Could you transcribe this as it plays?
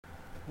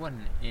What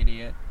an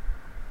idiot.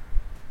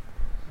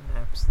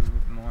 An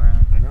absolute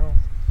moron. I know.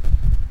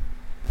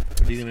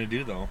 What are you gonna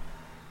do though?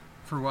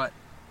 For what?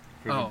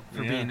 For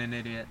yeah. being an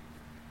idiot.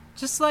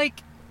 Just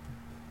like,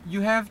 you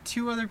have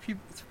two other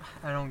people...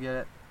 I don't get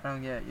it.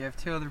 You have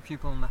two other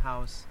people in the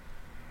house.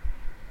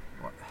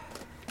 What?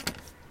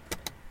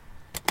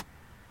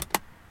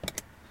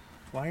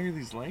 Why are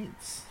these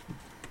lights?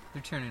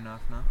 They're turning off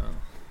now. Oh.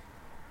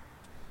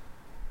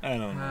 I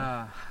don't know.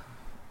 Ah.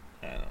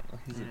 I don't know.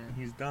 Yeah.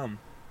 He's dumb.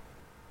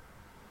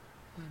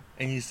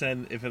 And he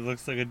said if it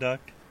looks like a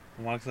duck,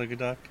 walks like a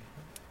duck,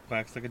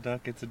 quacks like a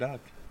duck, it's a duck.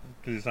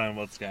 Because he's talking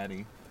about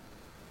Scotty.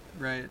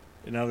 Right.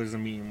 And now there's a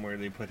meme where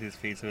they put his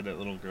face with that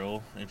little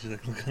girl, and she's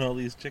like, look at all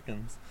these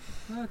chickens.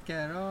 Look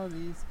at all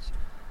these...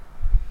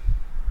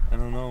 I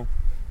don't know.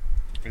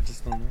 I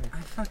just don't know.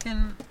 I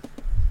fucking...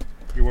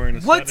 You're wearing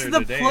a sweater What's the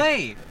today.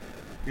 play?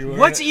 You're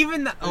What's wearing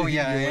even the... Oh,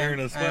 yeah, you're wearing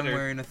a I sweater. am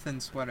wearing a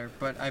thin sweater,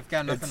 but I've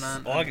got nothing It's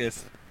on.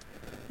 August.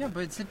 Yeah,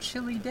 but it's a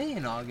chilly day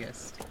in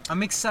August.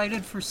 I'm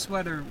excited for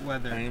sweater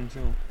weather. I am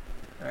too.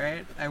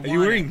 Alright? Are you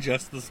wearing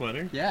just the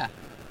sweater? Yeah.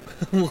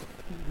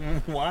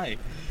 Why?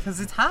 Because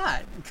it's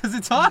hot. Because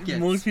it's August.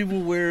 Most people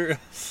wear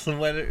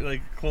sweater,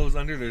 like clothes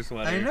under their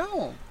sweater. I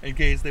know. In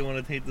case they want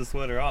to take the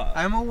sweater off.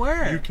 I'm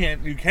aware. You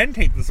can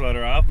take the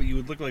sweater off, but you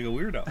would look like a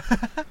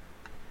weirdo.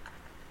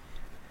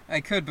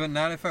 I could, but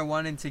not if I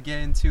wanted to get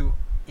into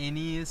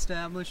any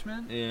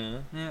establishment. Yeah.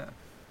 Yeah.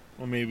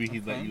 Well, maybe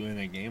he'd let Okay. you in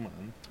a game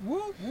on.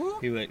 Whoop,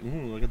 whoop. He'd be like,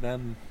 ooh, look at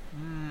them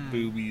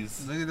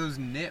boobies. Look at those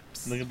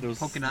nips. Look at those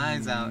poking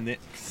eyes out.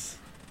 nips.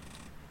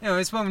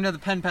 Anyways, welcome to the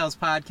Pen Pals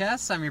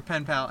podcast. I'm your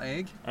pen pal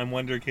Egg, I'm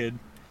Wonder Kid.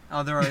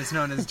 otherwise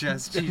known as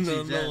Just Gigi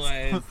No, Jess.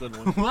 I said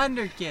Wonder.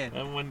 Wonder Kid.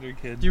 I'm Wonder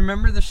Kid. Do you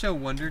remember the show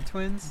Wonder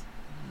Twins?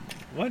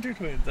 Wonder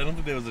Twins. I don't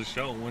think there was a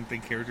show. Weren't they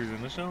characters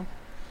in the show?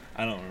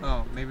 I don't remember.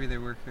 Oh, maybe they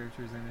were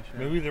characters in the show.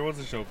 Maybe there was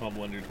a show called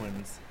Wonder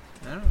Twins.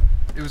 I don't know.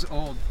 It was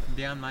old,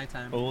 beyond my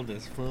time. Old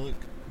as fuck.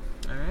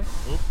 Alright.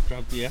 Oh,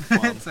 dropped the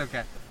F-bomb. It's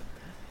okay.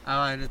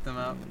 I'll edit them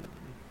out.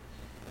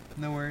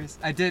 No worries.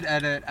 I did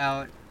edit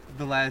out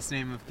the last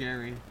name of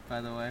Gary,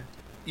 by the way.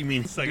 You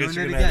mean, so I guess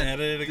Doing you're it going to again.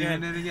 edit it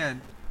again? Doing it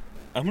again.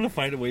 I'm going to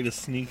find a way to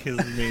sneak his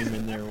name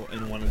in there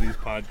in one of these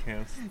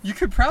podcasts. You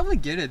could probably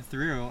get it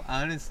through,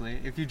 honestly,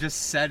 if you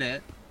just said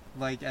it,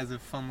 like, as a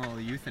fun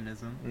little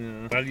euphemism.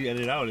 Yeah. How do you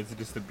edit it out? Is it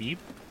just a beep?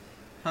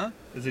 Huh?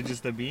 Is it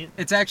just a beep?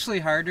 It's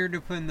actually harder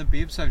to put in the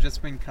beep, so I've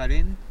just been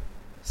cutting.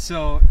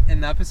 So, in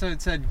the episode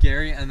it said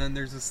Gary, and then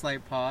there's a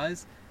slight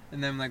pause,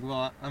 and then I'm like,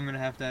 well, I'm going to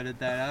have to edit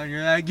that out. And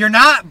you're like, you're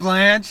not,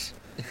 Blanche!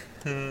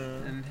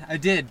 And I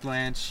did,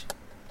 Blanche.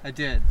 I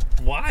did.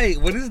 Why?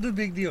 What is the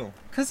big deal?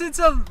 Because it's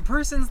a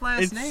person's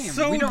last It's name.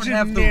 so we don't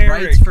have the generic.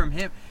 rights from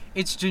him.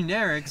 It's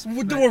generics. Well,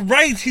 but- the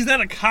rights, he's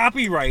not a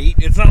copyright.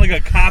 It's not like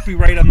a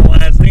copyright on the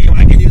last name.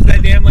 I can use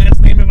that damn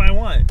last name if I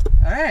want.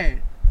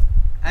 Alright.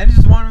 I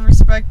just want to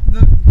respect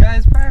the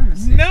guy's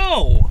privacy.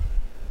 No!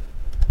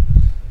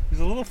 He's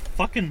a little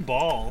fucking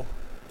ball.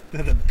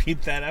 That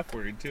beat that F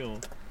word, too.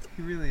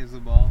 He really is a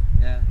ball.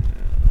 Yeah.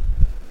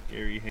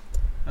 Gary.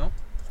 Nope.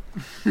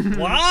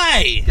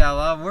 Why? Got a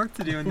lot of work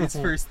to do in these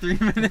first 3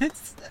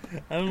 minutes.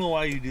 I don't know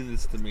why you do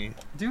this to me.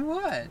 Do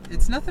what?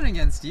 It's nothing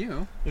against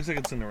you. Looks like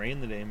it's gonna rain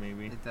today,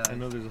 maybe. It does. I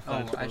know there's a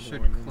Oh, flash. I should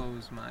warning.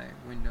 close my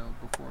window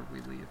before we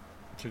leave.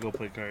 To go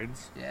play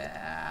cards.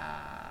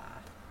 Yeah.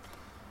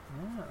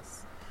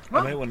 Yes. I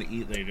Well, might want to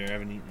eat later. I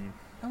haven't eaten.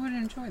 I would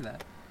enjoy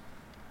that.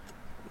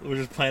 We're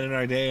just planning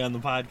our day on the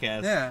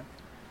podcast. Yeah.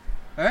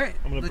 All right.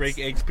 I'm gonna break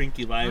Egg's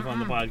pinky live on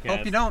the Mm-mm. podcast.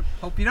 Hope you don't.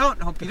 Hope you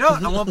don't. Hope you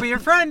don't. I won't be your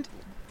friend.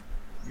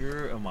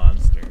 You're a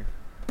monster.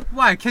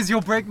 Why? Because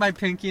you'll break my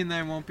pinky and then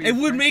I won't be. It your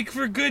would friend? make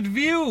for good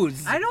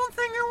views. I don't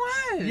think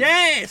it would.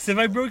 Yes, if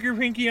I broke your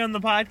pinky on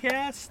the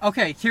podcast.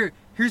 Okay.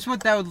 Here's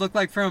what that would look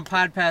like from a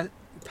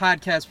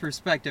podcast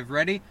perspective.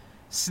 Ready?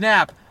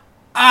 Snap.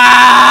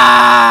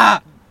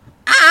 Ah!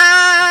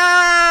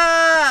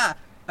 Ah!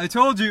 I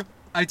told you.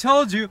 I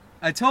told you.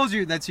 I told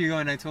you. That's you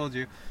going. I told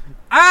you.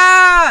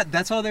 Ah!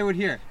 That's all they would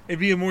hear. It'd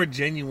be a more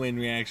genuine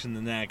reaction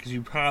than that, because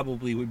you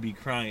probably would be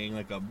crying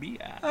like a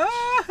biatch.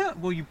 Ah!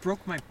 Well, you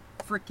broke my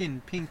freaking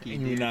pinky,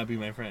 And you dude. would not be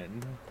my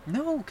friend.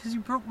 No, because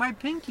you broke my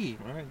pinky.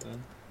 Alright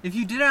then. If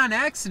you did it on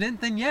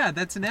accident, then yeah,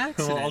 that's an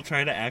accident. Well, I'll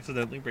try to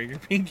accidentally break your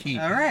pinky.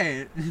 All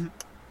right.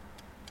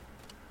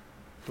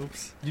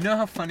 Oops. You know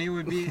how funny it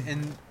would be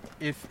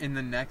if in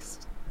the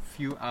next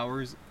few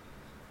hours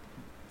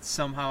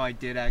somehow I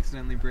did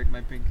accidentally break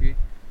my pinky?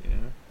 Yeah.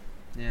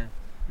 Yeah.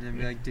 And I'd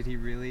be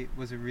like,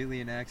 was it really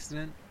an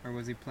accident? Or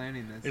was he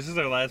planning this? This is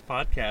our last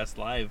podcast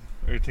live,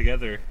 or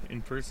together,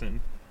 in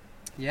person.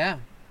 Yeah.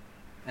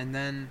 And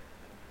then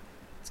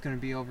it's going to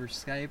be over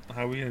Skype.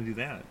 How are we going to do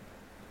that?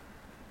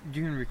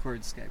 You can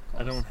record Skype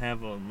calls. I don't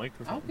have a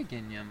microphone. I'll be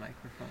getting you a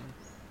microphone.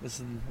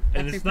 Listen, Happy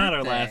and it's not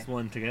our birthday. last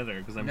one together,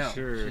 because I'm No,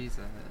 sure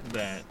Jesus.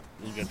 that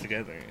we'll get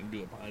together and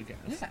do a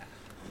podcast. Yeah.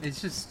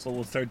 It's just... So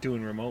we'll start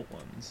doing remote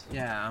ones.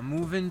 Yeah, I'm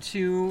moving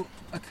to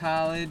a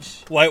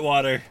college.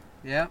 Whitewater,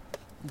 Yep.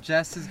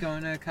 Jess is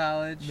going to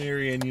college.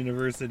 Marian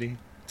University.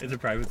 It's a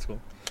private school.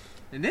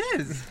 It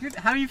is. Good.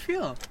 How do you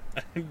feel?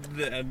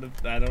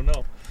 I don't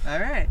know. All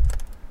right.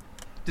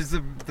 Does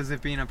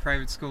it being a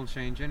private school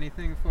change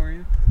anything for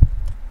you?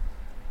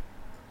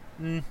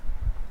 I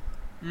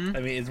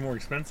mean, it's more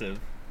expensive,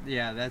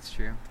 Yeah, that's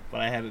true.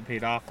 but I have it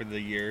paid off for the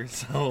year,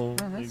 so we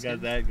that's got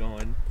good. that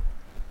going.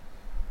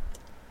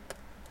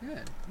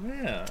 Good.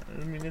 Yeah,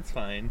 I mean, it's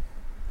fine.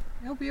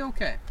 It'll be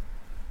okay.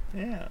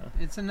 Yeah.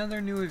 It's another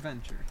new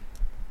adventure.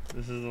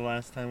 This is the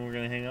last time we're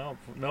going to hang out.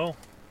 No,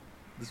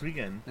 this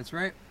weekend. That's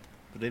right.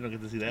 But they don't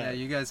get to see that. Yeah,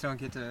 you guys don't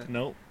get to.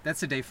 Nope,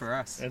 That's a day for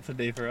us. that's a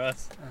day for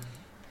us.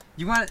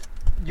 You want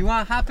to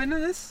hop into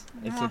this?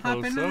 You I want to hop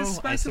suppose into this so. I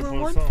spicy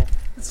little suppose one? so.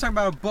 Let's talk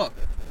about a book.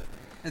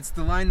 It's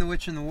The Lion, the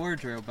Witch, and the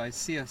Wardrobe by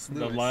C.S.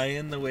 The Lewis.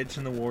 Lion, the Witch,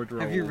 and the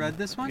Wardrobe. Have you read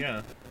this one?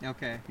 Yeah,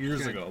 Okay.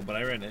 years good. ago, but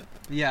I read it.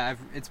 Yeah,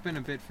 it's been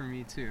a bit for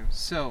me too.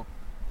 So,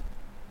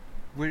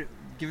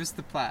 give us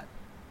the plot.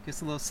 Give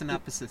us a little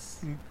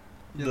synopsis.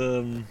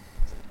 Yep.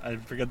 I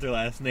forgot their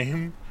last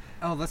name.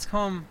 Oh, let's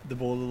call them. The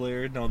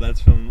Baudelaire. No,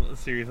 that's from a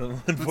series of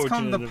unfortunate Let's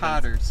call them the events.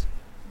 Potters.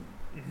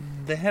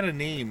 They had a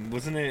name,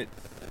 wasn't it?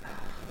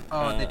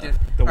 Oh, they did.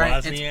 The All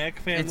right, Wozniak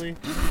family.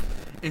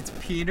 It's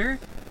Peter,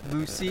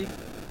 Lucy,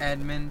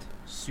 Edmund,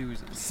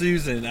 Susan.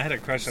 Susan. I had a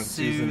crush on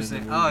Susan in the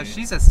movie. Oh,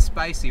 she's a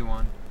spicy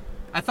one.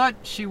 I thought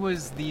she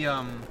was the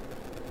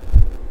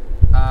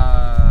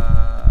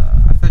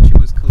I thought she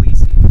was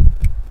Khaleesi,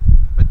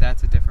 but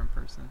that's a different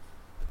person.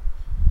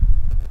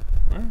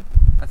 What?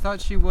 I thought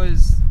she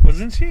was.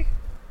 Wasn't she?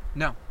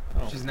 No,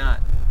 Oh. she's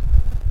not.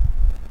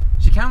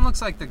 She kind of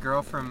looks like the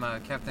girl from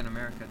Captain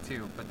America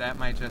too, but that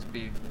might just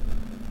be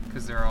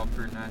because they're all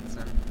brunettes.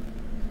 And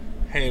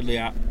Haley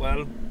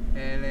Atwell.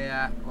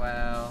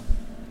 well,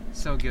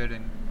 so good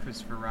in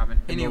Christopher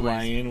Robin. And the Anyways,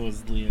 lion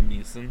was Liam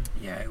Neeson.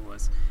 yeah, it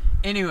was.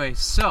 Anyway,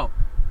 so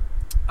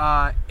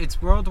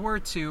it's World War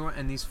II,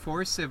 and these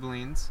four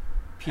siblings,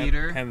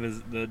 Peter,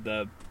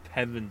 The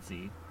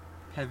Pevensey.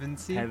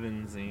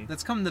 Pevensey.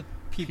 Let's call them the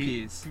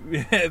PPs.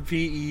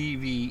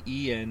 Pevensie.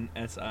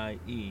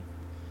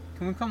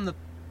 Can we call them the?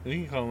 You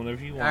can call them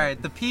whatever you want. All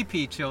right, the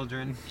PP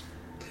children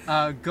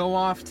go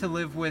off to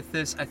live with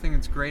this. I think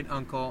it's great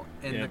uncle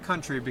in the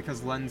country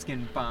because London's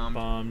getting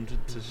bombed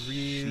To real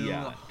shit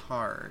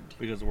hard.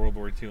 because of World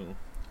War II.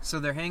 So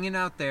they're hanging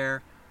out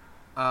there,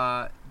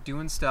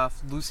 doing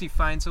stuff. Lucy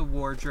finds a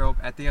wardrobe.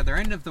 At the other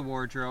end of the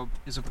wardrobe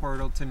is a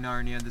portal to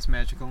Narnia, this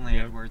magical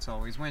land where it's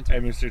always winter.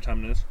 And Mr.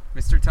 Tumnus.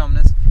 Mr.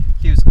 Tumnus,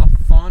 he was a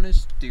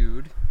faunish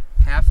dude,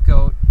 half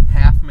goat,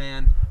 half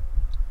man,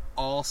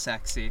 all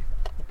sexy.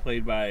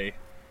 Played by,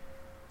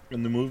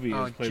 in the movie, it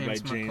was played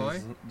James by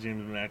McCoy?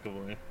 James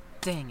McAvoy.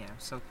 Dang it, I'm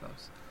so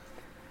close.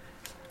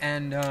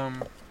 And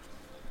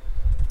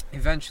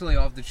eventually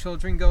all of the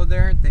children go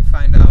there. They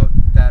find out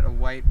that a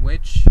white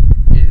witch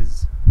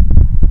is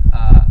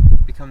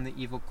become the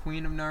evil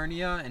queen of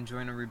Narnia and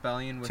join a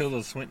rebellion with...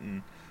 Tilda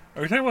Swinton.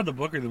 Are we talking about the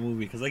book or the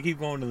movie? Because I keep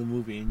going to the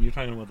movie and you're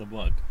talking about the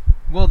book.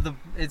 Well,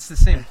 it's the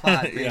same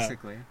plot, Yeah.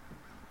 basically.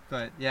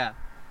 But, yeah.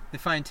 They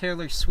find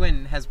Taylor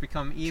Swinton has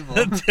become evil.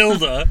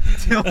 Tilda.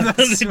 Tilda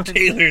Swinton.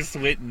 Taylor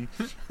Swinton.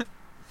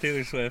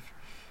 Taylor Swift.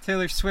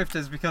 Taylor Swift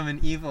has become an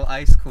evil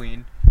ice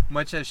queen,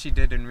 much as she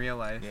did in real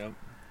life. Yep.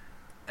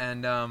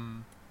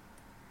 And,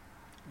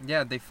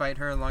 yeah, they fight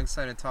her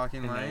alongside a talking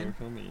And now we're lion.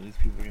 filming. These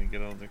people are going to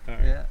get out of their car.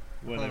 Yeah.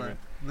 Whatever. Hold on.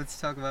 Let's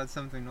talk about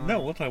something normal.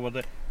 No, we'll talk about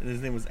that. And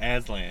his name was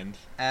Aslan.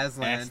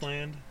 Aslan.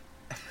 Aslan?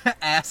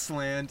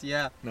 Aslan,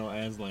 yeah. No,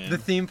 Aslan. The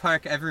theme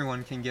park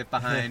everyone can get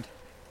behind.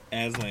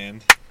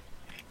 Aslan.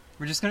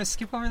 We're just going to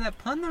skip over that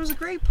pun? That was a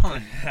great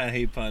pun. I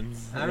hate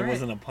puns. All It right.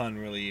 wasn't a pun,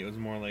 really. It was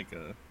more like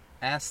a...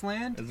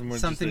 Aslan? It was more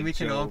Something just a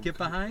we can all joke. get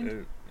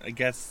behind? I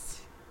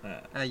guess...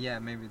 Yeah,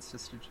 maybe it's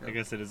just a joke. I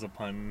guess it is a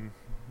pun.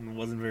 It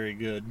wasn't very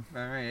good.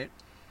 Alright.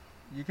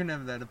 You can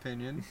have that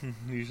opinion.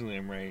 Usually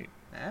I'm right.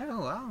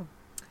 Oh,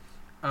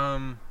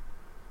 wow.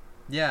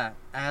 Yeah,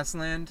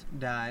 Aslan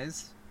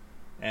dies.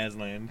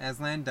 Aslan.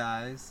 Aslan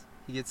dies.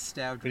 He gets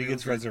stabbed. But he real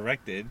gets good.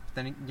 resurrected.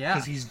 Then yeah.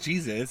 Because he's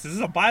Jesus. This is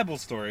a Bible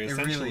story, It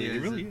essentially. really is. It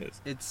really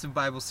is. It's a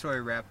Bible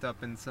story wrapped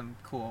up in some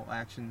cool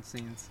action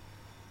scenes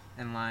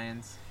and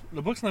lions.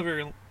 The book's not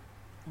very,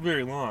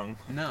 very long.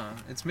 No,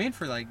 it's made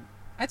for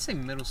I'd say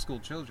middle school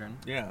children.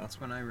 Yeah. That's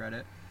when I read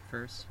it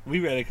first. We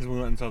read it because we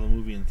went and saw the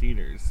movie in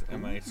theaters at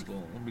my Ooh.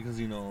 school. Because,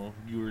 you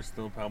were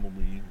still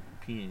probably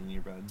peeing in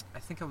your bed. I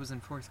think I was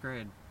in 4th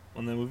grade.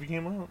 When that movie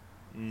came out?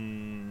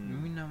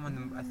 Maybe not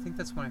I think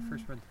that's when I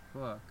first read the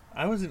book.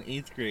 I was in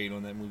 8th grade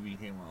when that movie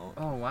came out.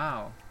 Oh,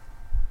 wow.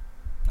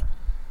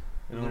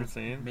 You know what I'm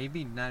saying?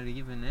 Maybe not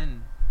even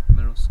in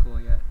middle school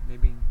yet.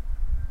 Maybe.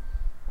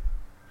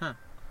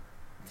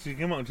 So you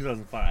came out in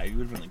 2005. You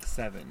would have been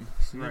 7.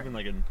 So you would have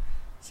Right. been in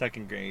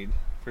 2nd grade,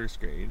 1st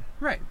grade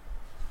Right.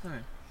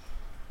 Alright.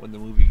 when the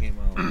movie came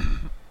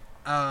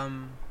out.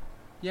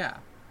 Yeah.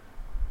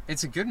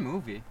 It's a good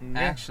movie, Yeah.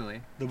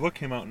 actually. The book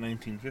came out in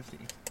 1950.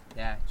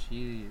 Yeah,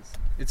 jeez.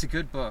 It's a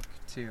good book,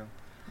 too.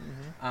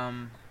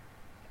 Mm-hmm.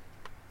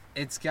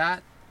 It's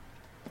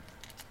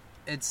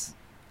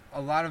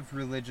a lot of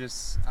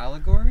religious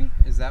allegory.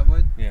 Is that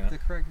what Yeah. the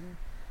correct name?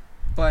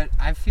 But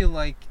I feel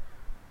like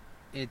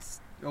it's...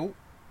 Oh,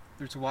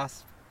 there's a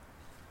wasp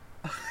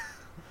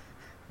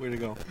Where'd it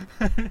go?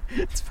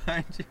 It's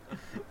behind you.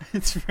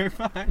 It's right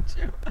behind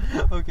you.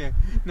 Okay,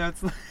 now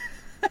it's.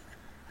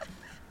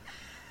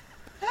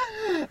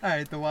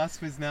 Alright, the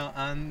wasp is now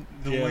on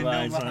the Do you have window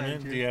eyes on behind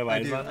it? you. Do you have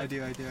eyes on it? I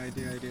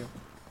do.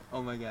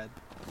 Oh my god.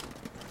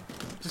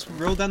 Just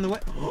roll down the way.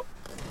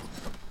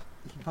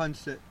 He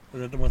punched it.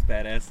 Was that the most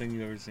badass thing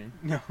you've ever seen?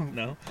 No.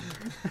 No?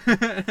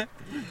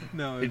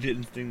 No. It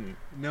didn't sting me.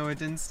 No, it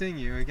didn't sting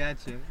you. I got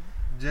you.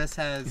 Jess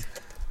has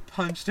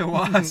punched a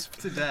wasp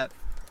to death.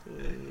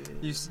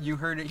 You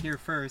heard it here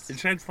first. It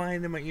tried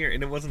flying in my ear,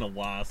 and it wasn't a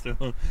wasp.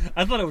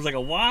 I thought it was like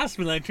a wasp,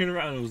 and then I turned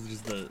around, and it was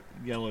just a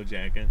yellow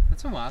jacket.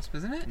 That's a wasp,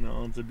 isn't it?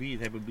 No, it's a bee,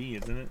 type of bee,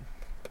 isn't it?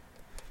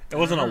 It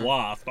wasn't a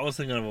wasp. I was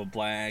thinking of a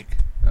black,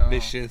 Oh.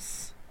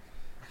 vicious.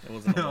 It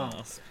wasn't a No.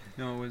 wasp.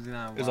 No, it was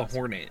not a It was wasp. a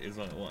hornet, is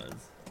what it was.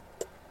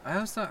 I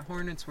always thought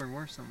hornets were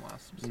worse than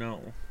wasps.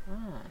 No,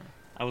 Oh.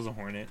 I was a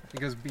hornet.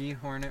 Because bee,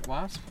 hornet,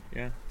 wasp?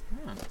 Yeah.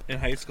 Oh. In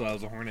high school, I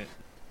was a hornet.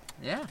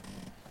 Yeah.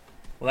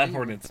 Well, that Hey.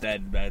 hornet's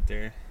dead back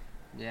there.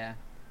 Yeah.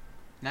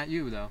 Not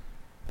you, though.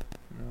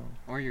 No.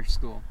 Or your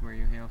school, where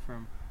you hail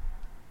from.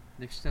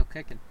 They're still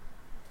kicking.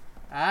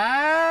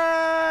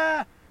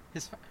 Ah!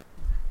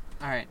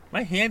 Alright.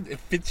 My hand, it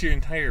fits your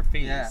entire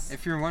face. Yeah,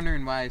 if you're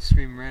wondering why I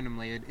scream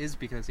randomly, it is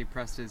because he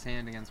pressed his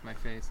hand against my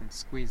face and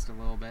squeezed a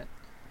little bit.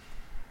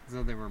 As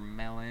though they were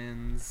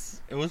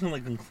melons. It wasn't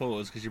like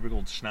enclosed because your big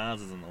old schnoz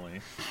is in the way.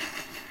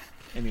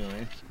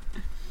 Anyway.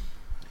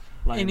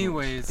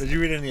 Anyways. Did you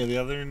read any of the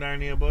other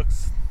Narnia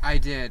books? I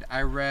did.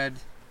 I read...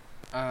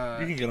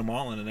 You can get them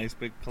all in a nice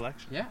big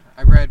collection. Yeah,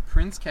 I read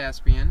Prince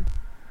Caspian.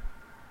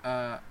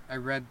 I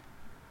read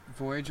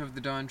Voyage of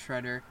the Dawn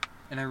Treader.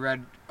 And I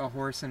read A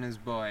Horse and His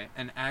Boy.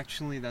 And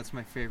actually, that's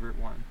my favorite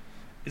one.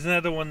 Isn't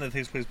that the one that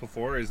takes place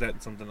before, or is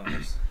that something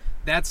else?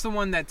 That's the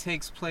one that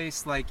takes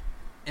place, like,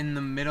 in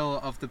the middle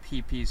of the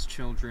Pee-Pee's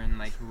children,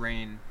 like,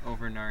 reign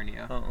over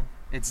Narnia. Oh.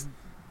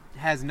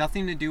 Has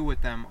nothing to do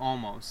with them,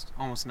 almost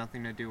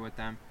nothing to do with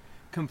them.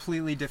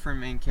 Completely different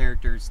main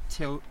characters,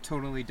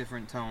 totally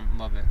different tone.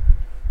 Love it.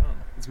 Oh.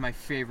 It's my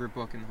favorite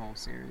book in the whole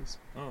series.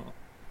 Oh.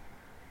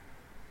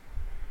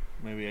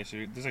 Maybe I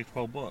should. There's like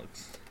 12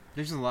 books.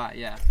 There's a lot,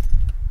 yeah.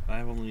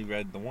 I've only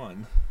read the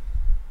one.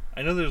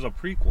 I know there's a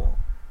prequel.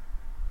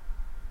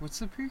 What's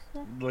the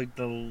prequel? Like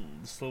the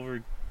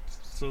Silver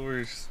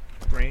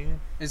Spring.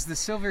 Is the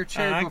silver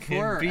chair I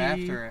before or can be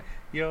after it?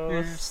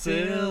 Your silver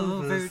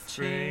silver chair.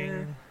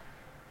 spring.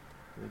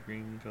 The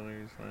green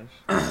colors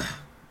slash.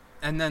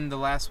 And then the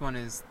last one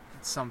is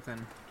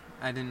something.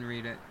 I didn't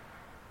read it.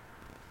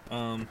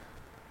 I'm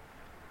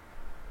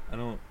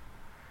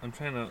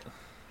trying to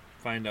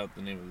find out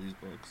the name of these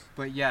books.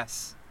 But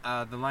yes,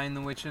 The Lion,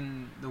 the Witch,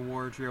 and the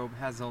Wardrobe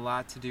has a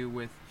lot to do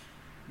with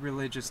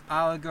religious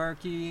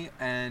oligarchy,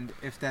 and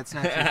if that's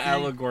not your thing...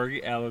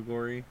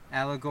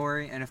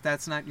 Allegory, and if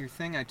that's not your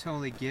thing, I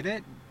totally get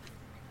it.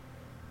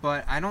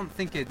 But I don't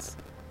think it's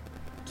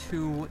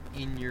too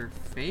in your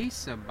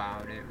face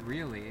about it,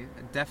 really.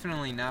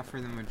 Definitely not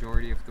for the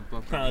majority of the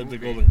book. Not or like the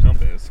movie. Golden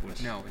Compass,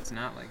 which No, it's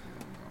not like the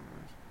Golden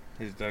Compass.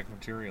 is Dark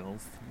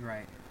Materials.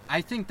 Right.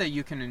 I think that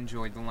you can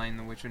enjoy The Lion,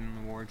 the Witch, and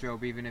the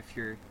Wardrobe even if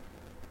you're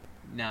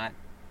not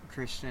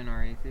Christian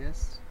or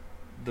atheist.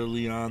 The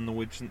Leon, the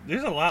Witch.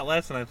 There's a lot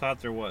less than I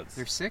thought there was.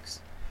 There's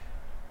 6?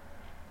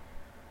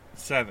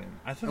 7.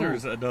 I thought there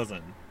was a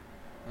dozen.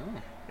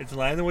 Oh. It's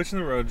Lion, the Witch,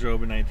 and the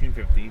Wardrobe in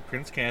 1950,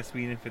 Prince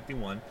Caspian in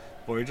 51,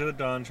 Voyage of the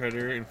Dawn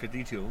Treader in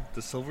 52,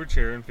 The Silver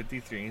Chair in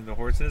 53, The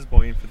Horse and His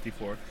Boy in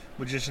 54,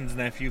 Magician's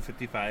Nephew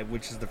 55,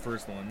 which is the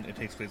first one. It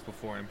takes place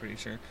before, I'm pretty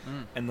sure.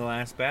 And The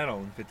Last Battle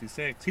in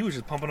 56. He was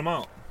just pumping them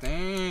out.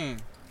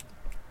 Dang.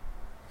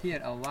 He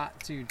had a lot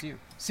to do.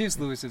 C.S.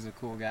 Lewis is a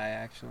cool guy,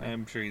 actually.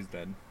 I'm sure he's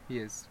dead. He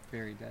is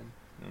very dead.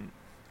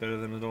 Better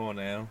than the door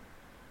now.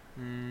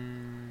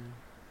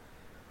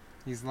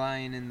 He's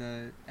lying in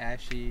the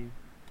ashy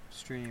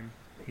stream.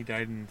 He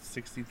died in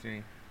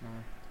 63. Oh.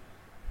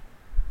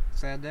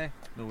 Sad day.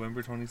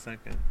 November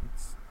 22nd.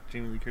 It's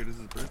Jamie Lee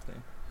Curtis's birthday.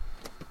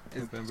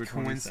 Is November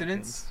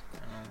coincidence? I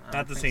Not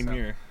don't the think same so.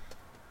 year.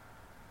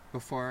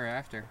 Before or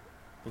after?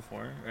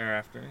 Before or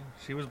after?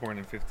 She was born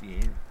in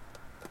 58.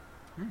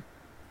 She'll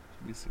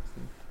be 60.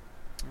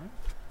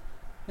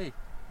 Hey,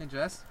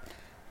 Jess.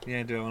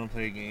 Yeah, do I want to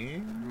play a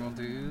game? Well,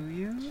 do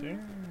you? Sure.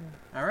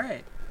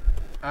 Alright.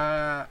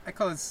 I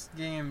call this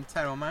game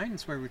Title Mine.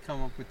 It's where we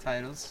come up with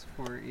titles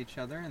for each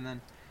other, and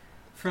then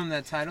from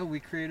that title, we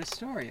create a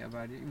story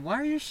about it. Why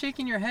are you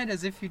shaking your head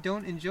as if you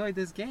don't enjoy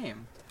this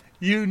game?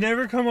 You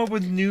never come up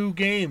with new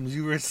games.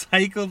 You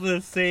recycle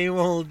the same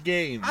old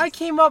games.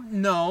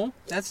 No,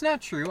 that's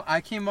not true. I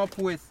came up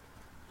with,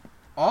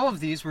 all of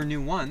these were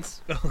new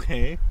ones.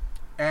 Okay.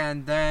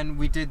 And then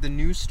we did the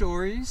new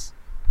stories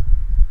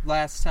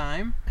last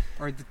time,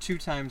 or the 2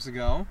 times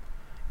ago.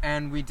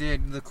 And we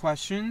did the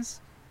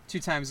questions 2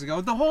 times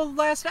ago. The whole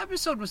last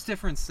episode was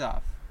different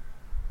stuff.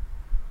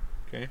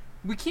 Okay.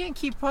 We can't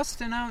keep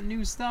busting out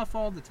new stuff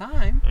all the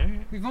time.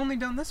 Alright. We've only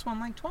done this one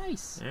like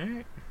twice.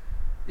 Alright.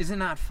 Is it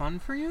not fun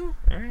for you?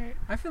 Alright.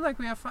 I feel like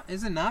we have fun.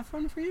 Is it not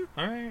fun for you?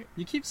 Alright.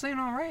 You keep saying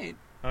alright.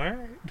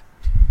 Alright.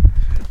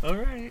 All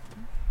right.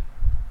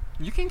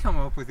 You can come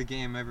up with a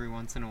game every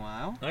once in a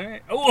while. All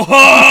right.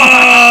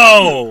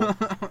 Oh!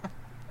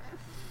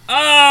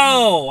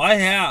 Oh! I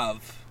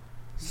have,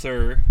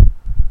 sir.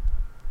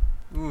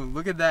 Ooh,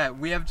 look at that.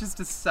 We have just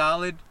a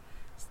solid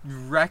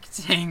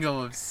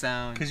rectangle of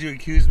sound. Because you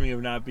accused me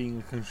of not being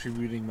a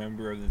contributing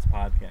member of this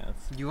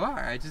podcast. You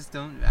are. I just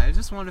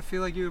want to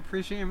feel like you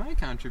appreciate my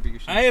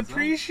contributions. I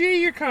appreciate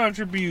your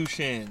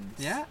contributions.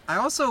 Yeah. I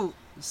also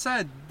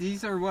said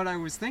these are what I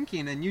was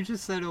thinking, and you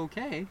just said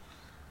okay.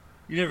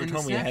 You never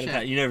told me ahead of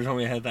time. You never told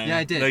me ahead of time. Yeah,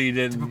 I did. No, you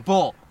didn't.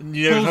 Bull.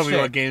 You never told me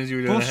what games you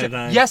were doing ahead of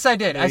time. Yes, I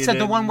did. No, I said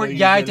the one where. No,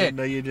 yeah, I did.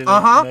 No, you didn't.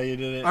 Uh-huh. No, you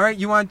didn't. All right,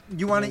 you want to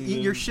No, eat you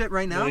your didn't. shit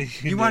right now? No,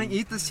 you want to didn't.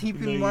 eat this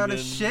heaping No, you lot of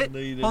didn't. shit? No,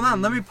 you Hold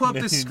on, let me pull up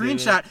didn't. this No, you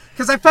screenshot didn't.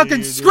 because I fucking No,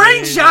 you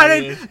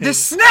screenshotted didn't. the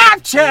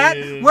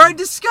Snapchat where I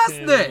discussed I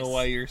don't this. know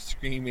why you're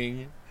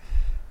screaming.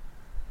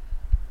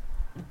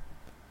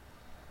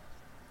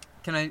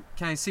 Can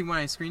I see when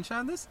I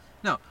screenshot this?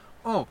 No.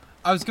 Oh,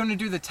 I was going to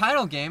do the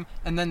title game,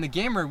 and then the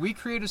gamer, we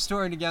create a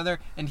story together,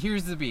 and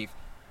here's the beef.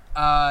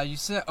 You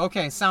said,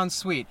 okay, sounds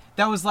sweet.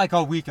 That was like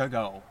a week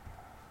ago.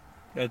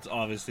 That's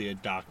obviously a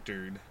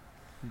doctored.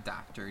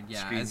 Doctored,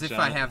 yeah. As if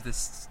I have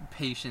this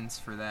patience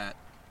for that.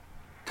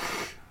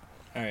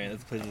 Alright,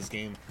 let's play this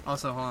game.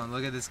 Also, hold on,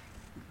 look at this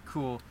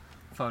cool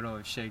photo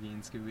of Shaggy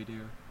and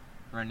Scooby-Doo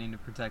running to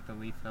protect the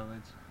Leaf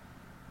Village.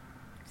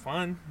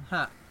 Fun.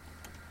 Ha.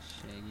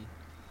 Shaggy.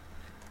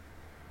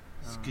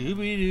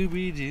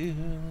 Scooby-Dooby-Doo,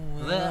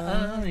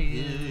 where are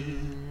you?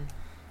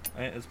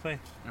 Alright, let's play.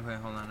 Okay,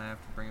 hold on, I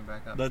have to bring it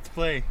back up. Let's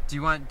play. Do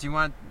you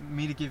want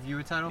me to give you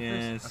a title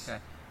Yes. first? Okay.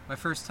 My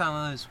first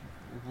title is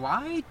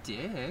Why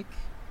Dick?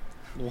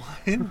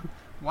 What?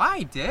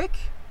 Why Dick?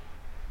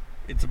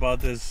 It's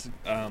about this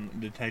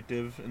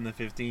detective in the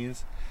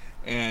 50s,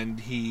 and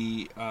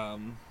he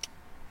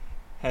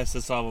has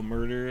to solve a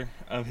murder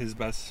of his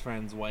best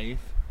friend's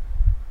wife,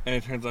 and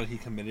it turns out he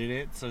committed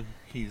it, so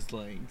he's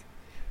like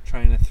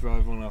trying to throw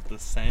everyone off the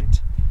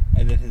scent,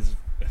 and then his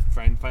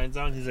friend finds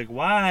out, and he's like,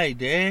 "Why,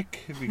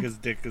 Dick?" Because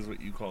Dick is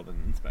what you called an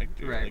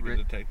inspector, Right, like a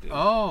detective.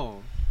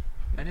 Oh,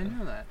 I didn't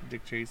know that.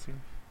 Dick Tracy.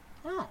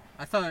 Oh,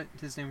 I thought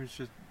his name was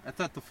just. I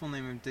thought the full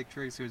name of Dick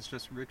Tracy was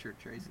just Richard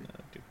Tracy. No,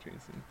 Dick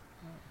Tracy.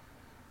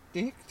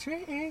 Dick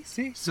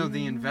Tracy. So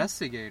the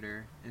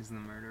investigator is the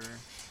murderer.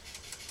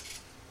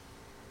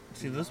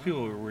 See, those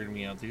people were weirding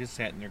me out. They just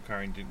sat in their car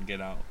and didn't get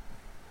out.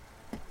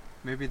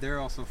 Maybe they're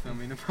also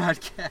filming a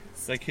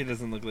podcast. That kid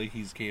doesn't look like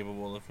he's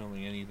capable of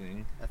filming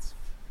anything. That's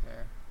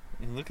fair.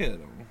 And look at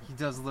him. He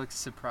does look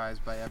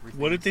surprised by everything.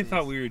 What if he they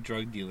thought sees. we were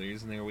drug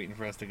dealers and they were waiting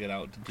for us to get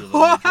out to deal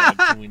with drugs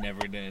and we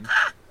never did?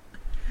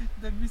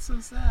 That'd be so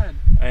sad.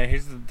 Alright,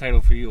 here's the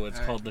title for you. It's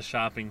All right. called The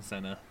Shopping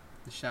Center.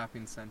 The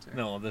shopping center.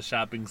 No, The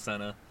Shopping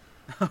Center.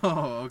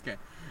 Oh, okay.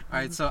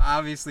 Alright, so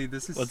obviously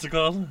this is What's it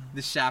called?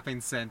 the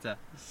shopping center.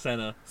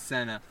 Center.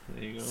 Center.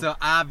 There you go. So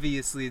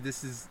obviously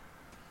this is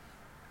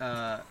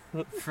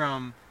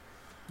from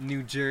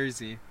New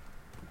Jersey.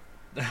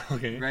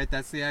 Okay. Right?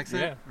 That's the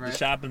accent? Yeah, Right? The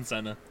Shopping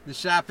Center. The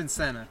shopping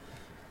center.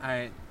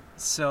 Alright,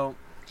 so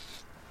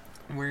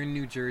we're in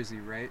New Jersey,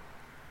 right?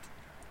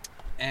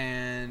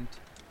 And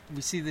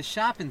we see the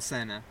shopping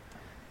center.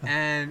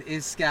 And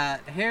it's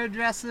got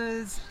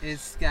hairdressers,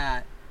 it's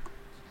got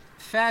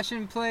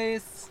fashion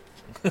place,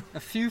 a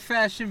few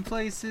fashion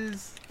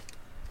places,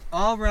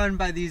 all run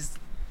by these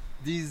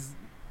you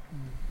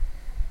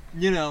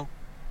know,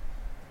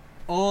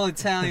 old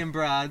Italian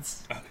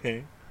broads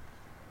Okay.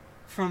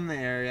 from the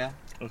area.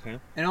 Okay.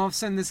 And all of a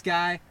sudden this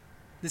guy,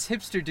 this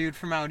hipster dude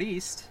from out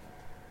east,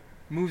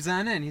 moves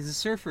on in. He's a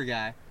surfer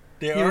guy.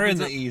 They He are in opens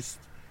the up- east.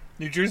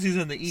 New Jersey's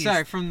in the east.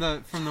 Sorry, from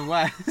the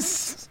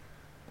west.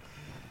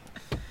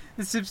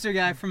 This hipster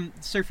guy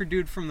surfer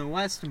dude from the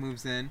west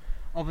moves in,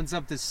 opens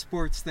up this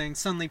sports thing.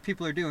 Suddenly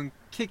people are doing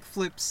kick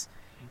flips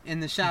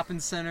in the shopping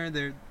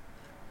center.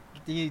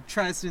 He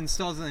tries to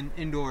install an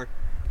indoor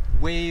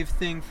wave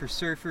thing for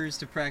surfers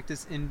to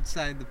practice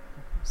inside the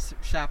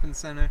shopping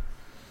center.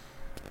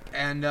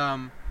 And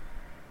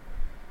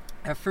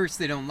at first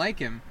they don't like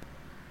him,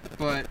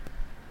 but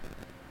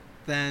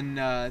then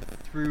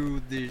through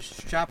the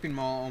shopping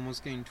mall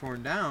almost getting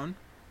torn down,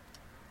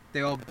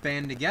 they all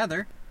band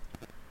together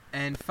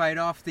and fight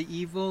off the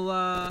evil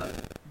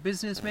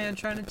businessman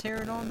trying to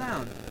tear it all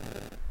down.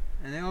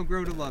 And they all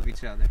grow to love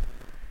each other.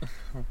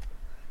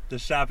 The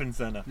Shopping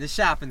Center. The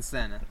shopping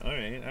center.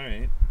 Alright,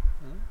 alright.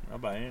 I'll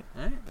buy it.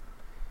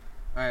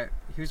 Alright,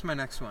 here's my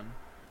next one.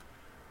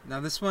 Now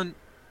this one,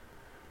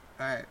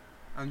 alright,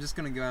 I'm just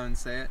gonna go out and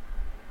say it,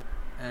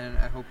 and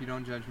I hope you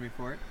don't judge me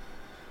for it.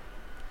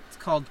 It's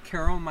called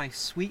Carol My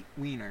Sweet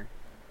Wiener.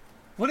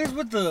 What is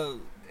with the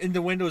in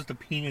the windows the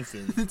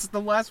penises? It's the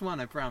last one,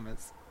 I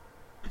promise.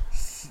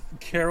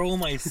 Carol,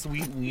 my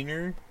sweet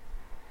wiener.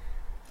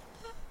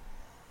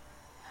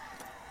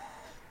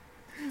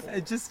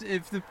 It just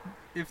if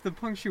the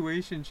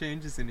punctuation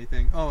changes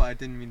anything. Oh, I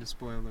didn't mean to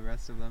spoil the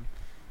rest of them.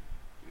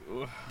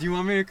 Do you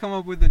want me to come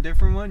up with a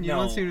different one? You No,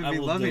 don't seem to I be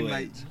will loving do my.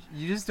 it.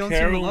 You just don't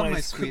Carol, seem to love my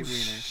sweet sweet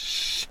wiener.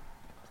 Shh.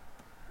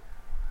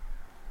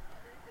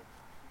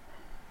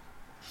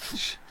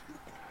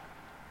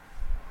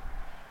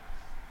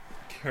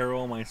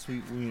 Carol, My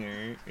Sweet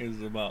Wiener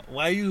is about...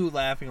 Why are you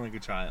laughing like a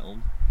child?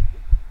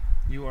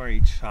 You are a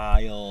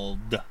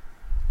child.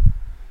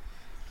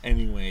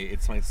 Anyway,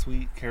 it's My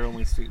Sweet Carol,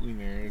 My Sweet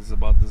Wiener. It's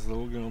about this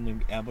little girl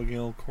named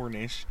Abigail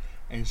Cornish,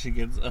 and she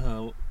gets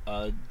a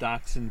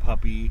dachshund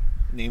puppy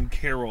named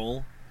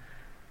Carol,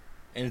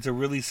 and it's a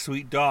really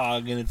sweet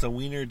dog, and it's a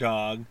wiener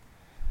dog.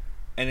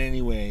 And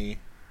anyway,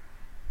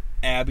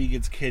 Abby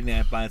gets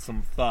kidnapped by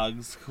some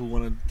thugs who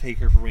want to take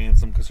her for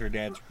ransom because her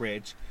dad's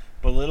rich.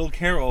 But little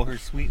Carol, her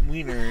sweet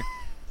wiener,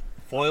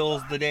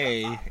 foils the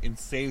day and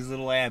saves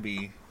little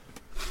Abby.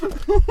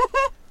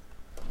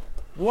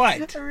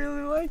 What? I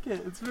really like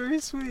it. It's very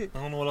sweet. I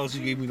don't know what else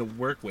you gave me to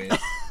work with.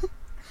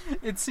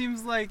 It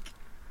seems like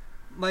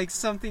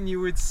something you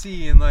would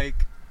see in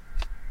like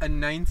a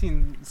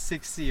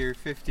 1960 or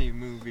 50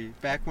 movie,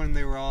 back when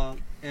they were all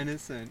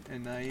innocent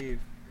and naive.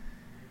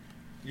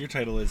 Your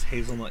title is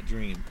Hazelnut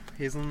Dream.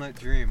 Hazelnut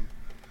Dream.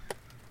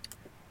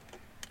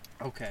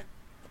 Okay.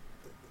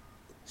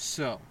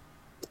 So,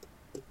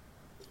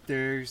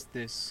 there's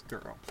this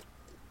girl.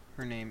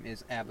 Her name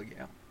is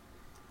Abigail.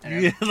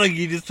 And Yeah, like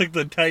you just took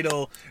the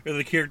title or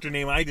the character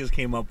name I just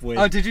came up with.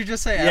 Oh, did you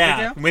just say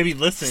Abigail? Yeah, maybe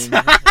listen.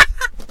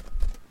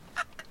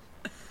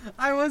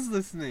 I was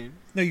listening.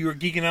 No, you were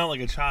geeking out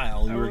like a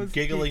child. You I were was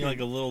giggling geeking. like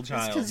a little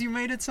child. It's because you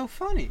made it so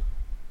funny.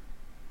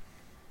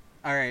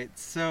 Alright,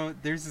 so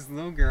there's this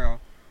little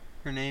girl.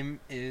 Her name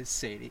is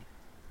Sadie.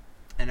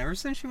 And ever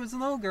since she was a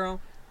little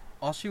girl,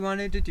 all she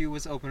wanted to do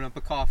was open up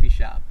a coffee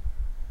shop.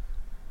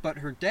 But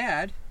her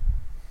dad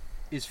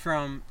is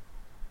from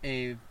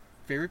a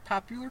very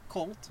popular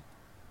cult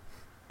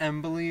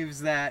and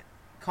believes that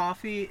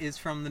coffee is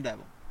from the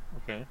devil.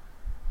 Okay.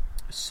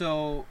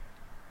 So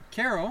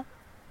Carol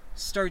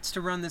starts to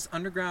run this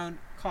underground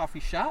coffee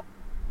shop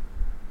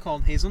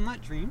called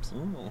Hazelnut Dreams.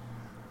 Ooh.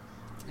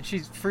 And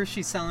she's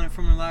selling it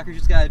from her locker.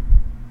 She's got a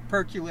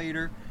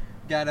percolator,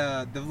 got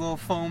the little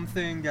foam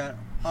thing, got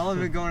all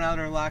of it going out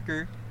of her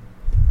locker.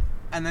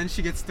 And then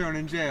she gets thrown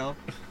in jail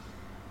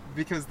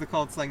because the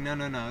cult's like, no,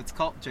 it's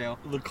cult jail.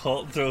 The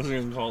cult throws her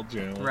in cult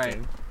jail. Okay. Right.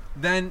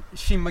 Then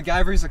she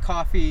MacGyvers a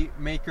coffee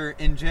maker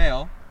in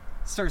jail,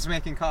 starts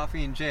making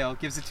coffee in jail,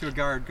 gives it to a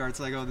guard. Guard's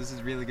like, oh, this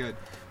is really good.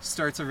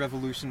 Starts a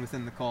revolution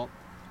within the cult.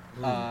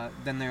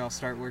 Then they all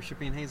start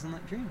worshiping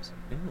Hazelnut Dreams.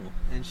 Ooh.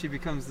 And she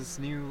becomes this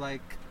new,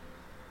 like,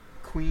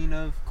 queen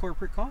of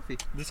corporate coffee.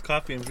 This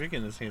coffee I'm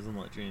drinking is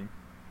Hazelnut Dream.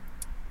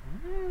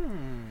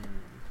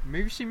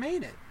 Maybe she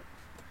made it.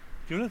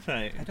 Give it a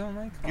try. I don't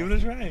like coffee. Give it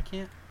a try. I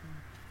can't.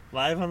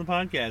 Live on the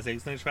podcast,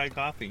 Eggs Night Fried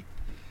Coffee.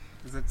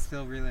 Is it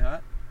still really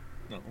hot?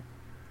 No.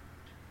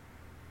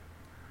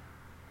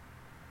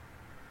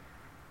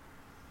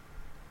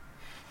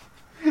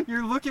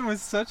 You're looking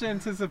with such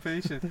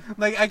anticipation.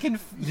 Like, I can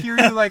hear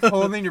you, like,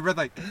 holding your breath,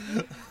 like...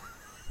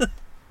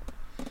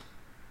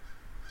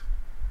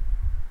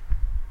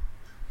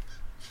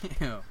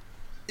 Ew.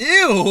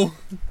 Ew!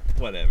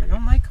 Whatever. I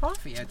don't like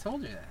coffee, I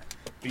told you that.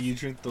 But you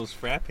drink those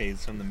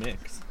frappes from the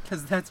mix.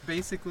 Because that's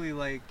basically,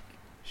 like,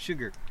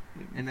 sugar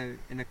in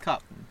a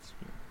cup.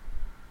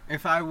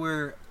 If I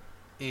were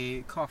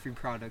a coffee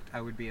product,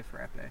 I would be a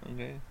frappe.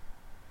 Okay.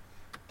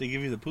 They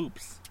give you the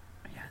poops.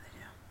 Yeah, they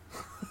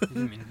do.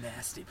 They give me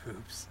nasty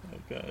poops. Oh,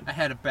 God. I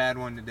had a bad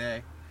one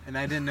today, and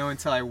I didn't know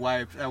until I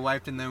wiped. I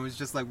wiped, and then it was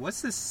just like,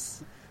 what's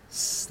this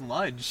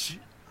sludge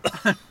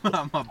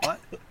on my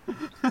butt?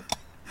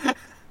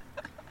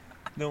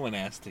 No one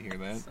asked to hear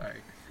that.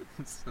 Sorry.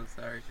 I'm so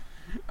sorry.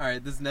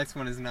 Alright, this next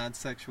one is not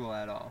sexual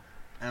at all.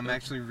 And I'm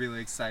actually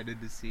really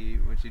excited to see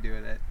what you do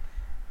with it.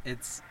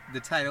 The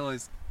title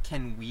is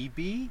Can We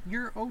Be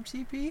Your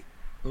OTP?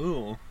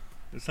 Ooh.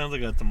 It sounds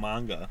like it's a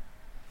manga.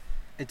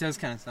 It does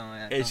kind of sound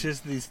like that. It's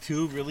just these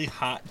two really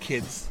hot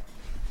kids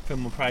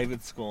from a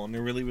private school, and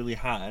they're really, really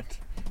hot.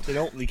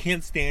 They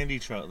can't stand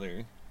each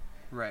other.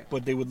 Right.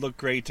 But they would look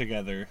great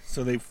together.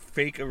 So they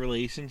fake a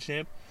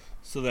relationship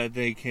so that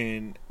they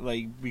can,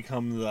 like,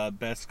 become the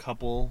best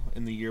couple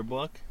in the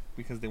yearbook,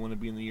 because they want to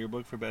be in the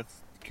yearbook for best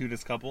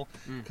cutest couple,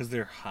 because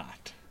they're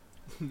hot.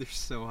 They're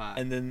so hot.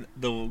 And then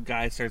the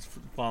guy starts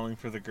falling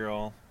for the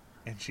girl,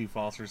 and she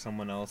falls for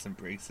someone else and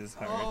breaks his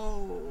heart.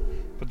 Oh.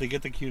 But they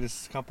get the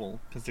cutest couple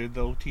because they're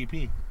the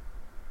OTP.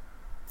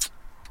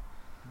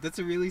 That's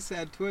a really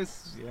sad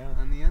twist Yeah.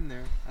 on the end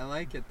there. I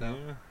like it, though.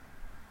 Yeah.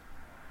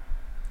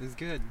 It's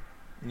good.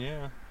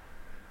 Yeah.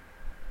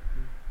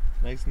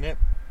 Nice nip.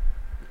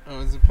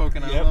 Oh, is it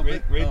poking out a Yep, little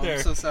bit? right Oh, there.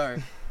 I'm so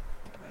sorry.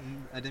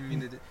 I didn't mean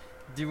to... Do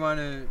you want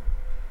to...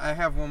 I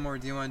have one more.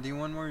 Do you want to do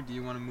one more, or do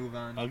you want to move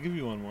on? I'll give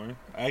you one more.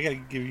 I gotta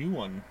give you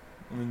one.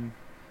 I mean,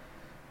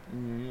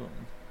 give you one.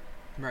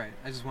 Right.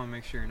 I just want to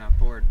make sure you're not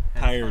bored.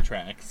 Have Tire fun.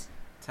 tracks.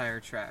 Tire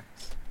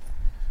tracks.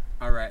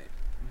 Alright.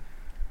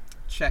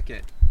 Check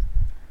it.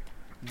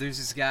 There's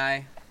this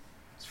guy.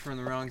 He's from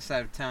the wrong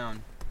side of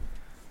town.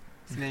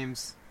 His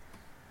name's...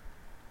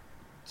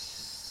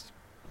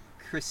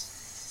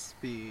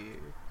 Crispy.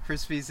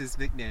 Crispy's his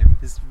nickname.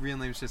 His real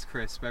name's just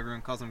Crisp.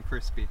 Everyone calls him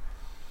Crispy.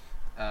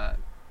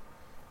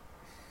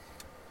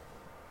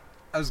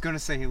 I was gonna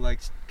say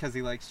because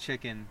he likes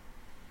chicken.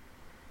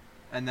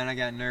 and then I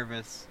got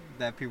nervous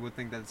that people would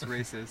think that's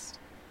racist.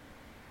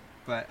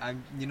 But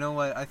you know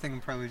what? I think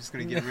I'm probably just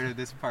gonna get rid of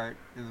this part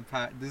in the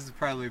pot. This is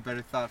probably a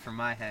better thought from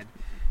my head.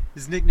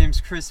 His nickname's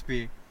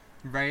Crispy,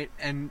 right?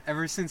 And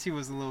ever since he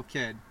was a little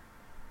kid,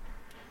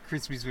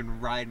 Crispy's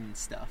been riding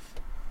stuff.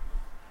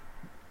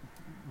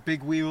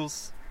 Big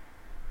wheels,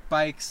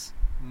 bikes,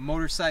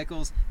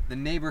 motorcycles, the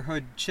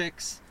neighborhood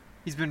chicks.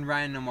 He's been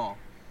riding them all.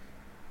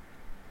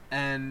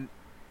 And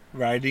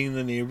riding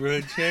the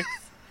neighborhood chicks?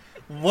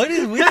 What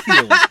is with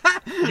you?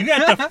 You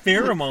got the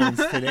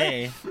pheromones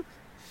today.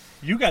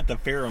 You got the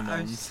pheromones.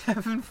 I'm just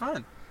having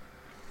fun.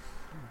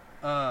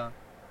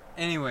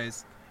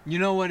 Anyways, you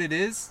know what it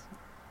is?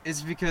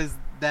 It's because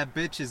that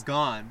bitch is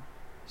gone.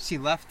 She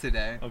left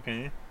today.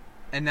 Okay.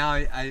 And now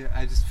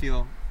I just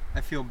feel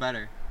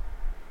better.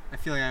 I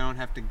feel like I don't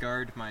have to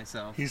guard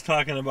myself. He's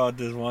talking about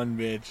this one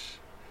bitch,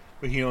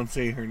 but he don't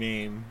say her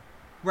name.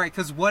 Right,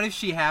 because what if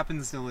she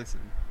happens to listen?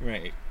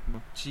 Right.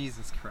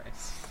 Jesus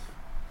Christ.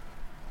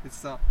 It's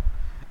so...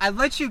 I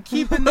let you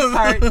keep in the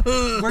part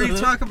where you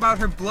talk about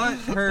her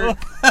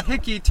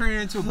hickey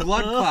turning into a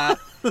blood clot,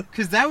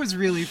 because that was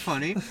really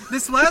funny.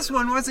 This last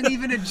one wasn't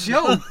even a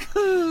joke.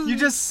 You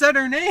just said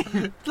her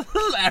name.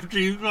 After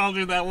you called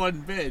her that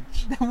one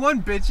bitch. That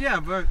one bitch,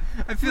 yeah, but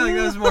I feel like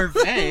that was more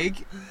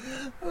vague.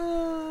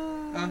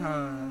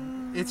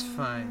 It's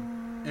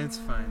fine. It's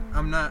fine.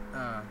 I'm not,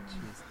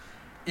 jeez.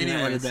 You're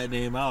gonna edit that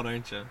name out,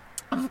 aren't you?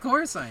 Of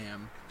course I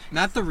am.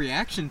 Not the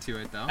reaction to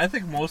it, though. I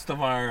think most of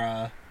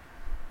the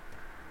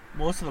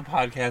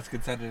podcast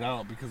gets edited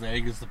out because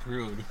Egg is the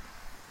prude.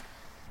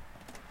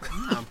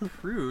 I'm not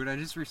prude. I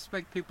just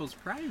respect people's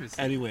privacy.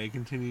 Anyway,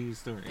 continue your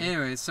story.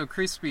 Anyway, so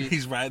Crispy...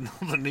 He's riding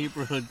all the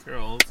neighborhood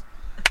girls.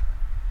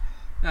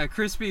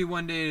 Crispy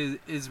one day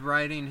is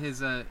riding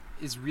his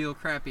real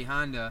crappy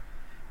Honda,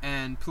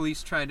 and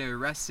police try to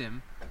arrest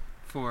him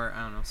for,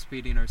 I don't know,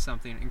 speeding or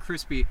something. And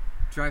Crispy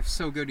drives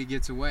so good he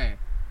gets away.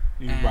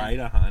 You ride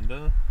a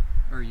Honda?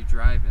 Or you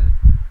drive it.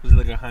 Was it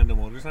like a Honda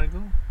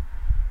motorcycle?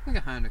 Like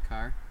a Honda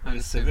car. Like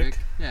a Civic?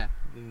 Yeah.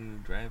 You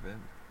drive it.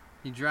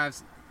 He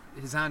drives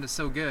his Honda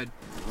so good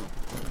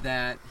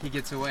that he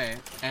gets away,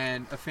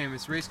 and a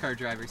famous race car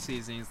driver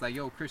sees it and he's like,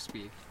 yo,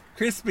 Crispy.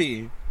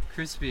 Crispy.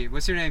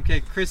 What's your name,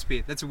 kid?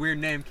 Crispy. That's a weird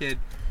name, kid.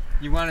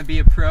 You want to be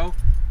a pro?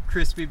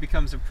 Crispy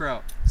becomes a pro.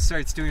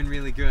 Starts doing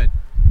really good.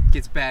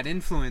 Gets bad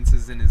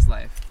influences in his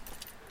life.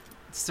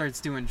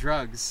 Starts doing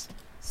drugs.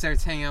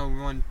 Starts hanging out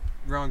with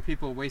wrong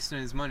people, wasting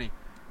his money.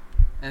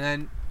 And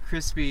then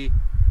Crispy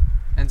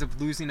ends up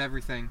losing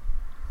everything.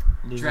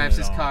 Drives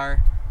his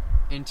car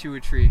into a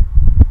tree.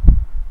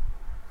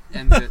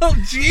 Ends it. Oh,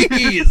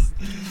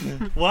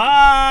 jeez!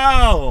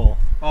 Wow!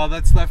 All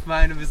that's left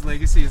behind of his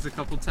legacy is a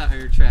couple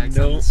tire tracks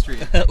on the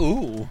street.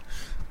 Ooh.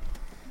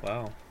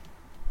 Wow.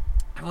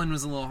 That one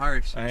was a little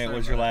harsh. Alright,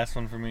 what's your last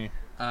one for me?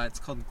 It's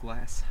called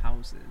Glass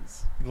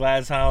Houses.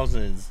 Glass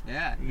houses.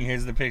 Yeah.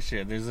 Here's the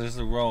picture. There's just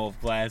a row of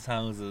glass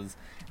houses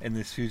in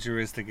this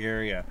futuristic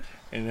area,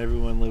 and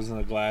everyone lives in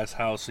a glass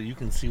house, so you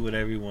can see what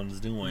everyone's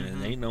doing. Mm-hmm.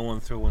 And ain't no one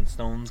throwing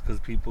stones,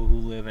 because people who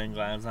live in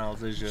glass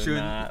houses should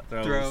not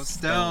throw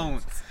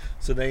stones.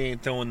 So they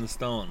ain't throwing the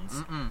stones.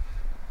 Mm-mm.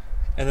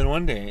 And then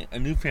one day, a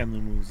new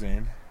family moves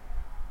in,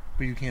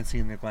 but you can't see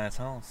in their glass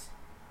house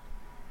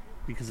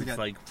because it's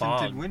like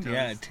fog. Windows.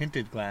 Yeah, a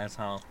tinted glass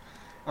house.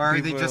 Or are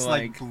People they just are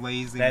like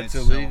blazing? That's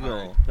it illegal.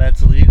 So hard?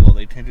 That's illegal.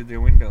 They tinted their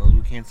windows.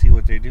 We can't see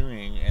what they're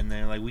doing. And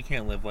they're like, we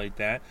can't live like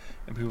that.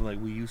 And people are like,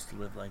 we used to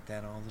live like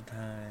that all the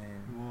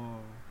time.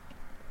 Whoa.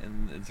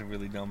 And it's a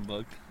really dumb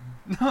book.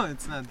 No,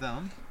 it's not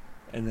dumb.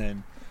 And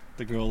then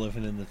the girl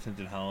living in the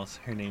tinted house,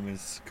 her name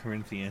is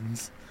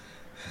Corinthians.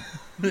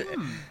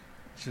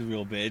 She's a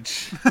real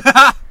bitch.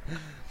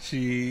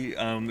 She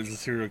is a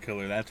serial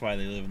killer. That's why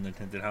they live in the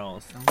tinted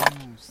house. Oh,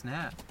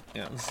 snap.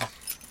 Yes.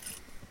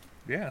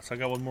 Yeah, so I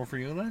got one more for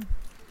you then?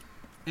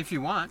 If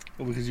you want.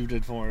 Well, because you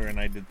did 4 and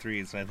I did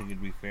 3, so I think it'd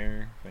be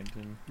fair if I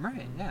did.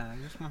 Right, yeah. I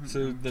just want,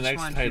 So the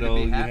next want title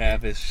you you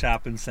have is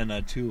Shopping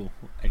Center 2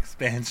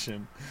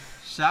 Expansion.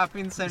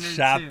 Shopping Center 2.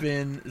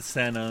 Shopping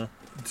Center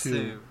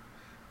 2.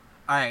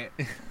 Alright.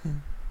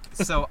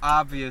 So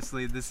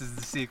obviously this is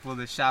the sequel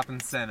to Shopping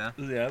Center.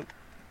 Yep.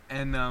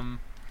 And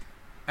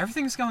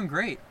everything's going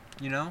great,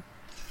 you know?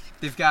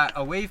 They've got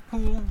a wave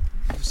pool,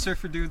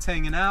 surfer dudes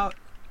hanging out.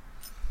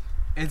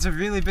 It's a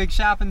really big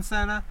shopping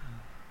center.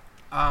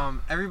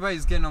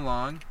 Everybody's getting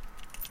along.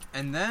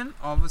 And then,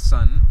 all of a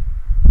sudden,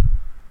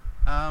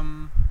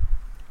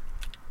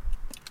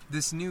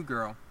 this new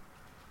girl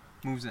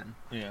moves in.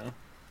 Yeah.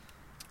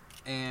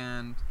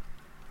 And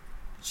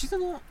she's a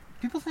little...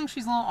 People think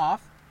she's a little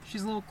off.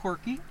 She's a little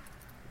quirky.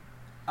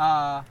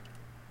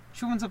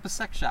 She opens up a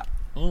sex shop.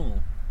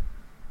 Oh.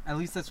 At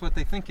least that's what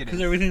they think it is.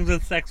 Because everything's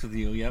with sex with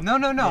you, yep. No.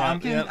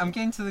 Yep, I'm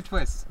getting to the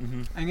twist.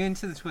 Mm-hmm. I'm getting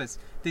to the twist.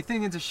 They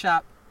think it's a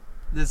shop.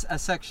 There's a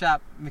sex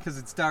shop because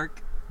it's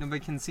dark.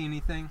 Nobody can see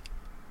anything.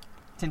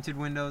 Tinted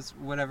windows,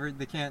 whatever.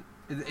 They can't.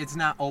 It's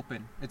not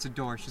open. It's a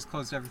door. She's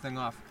closed everything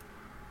off.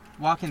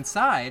 Walk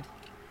inside.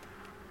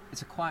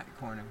 It's a quiet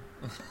corner.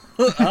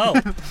 Oh.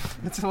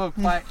 It's a little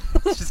quiet.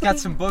 She's got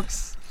some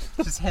books.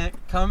 Just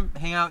come,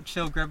 hang out,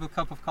 chill, grab a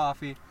cup of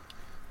coffee.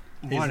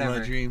 Whatever.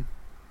 Hazelnut Dream.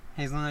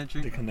 Hazelnut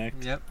Dream. To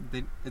connect. Yep.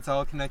 It's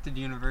all a connected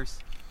universe.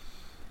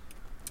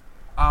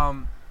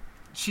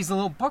 She's a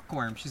little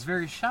bookworm. She's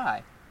very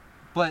shy.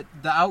 But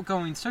the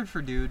outgoing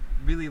surfer dude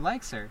really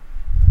likes her.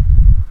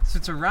 So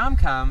it's a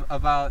rom-com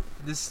about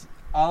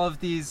all of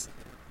these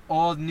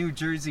old New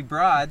Jersey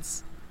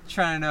broads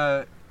trying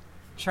to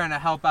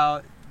help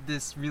out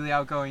this really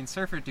outgoing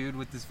surfer dude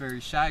with this very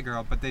shy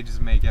girl, but they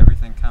just make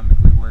everything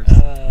comically worse.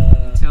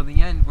 Until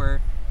the end, where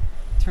it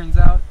turns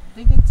out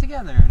they get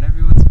together and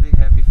everyone's a big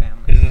happy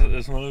family.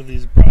 Is one of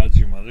these broads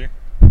your mother?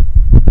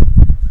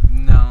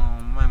 No,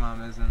 my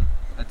mom isn't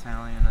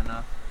Italian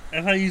enough.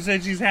 I thought you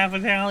said she's half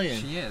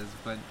Italian. She is,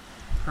 but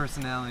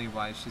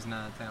personality-wise, she's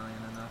not Italian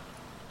enough.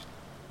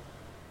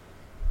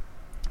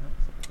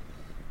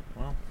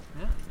 Well,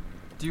 yeah.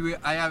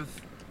 I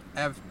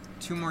have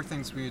two more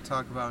things we would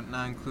talk about,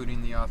 not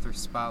including the author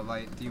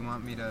spotlight. Do you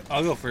want me to?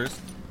 I'll go first.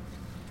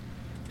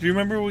 Do you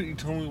remember what you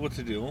told me what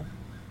to do?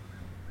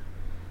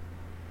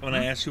 When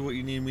I asked you what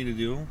you needed me to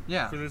do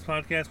for this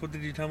podcast, what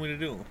did you tell me to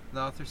do? The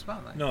author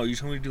spotlight. No, you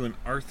told me to do an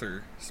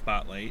Arthur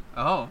spotlight.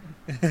 Oh.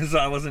 So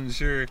I wasn't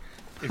sure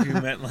if you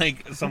meant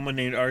like someone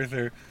named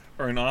Arthur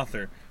or an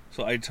author.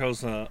 So I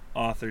chose an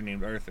author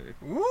named Arthur.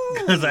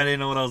 Because I didn't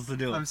know what else to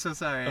do. I'm so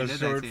sorry. I was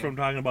short from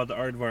talking about the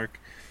aardvark.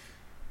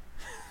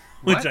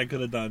 Which I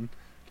could have done.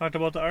 Talked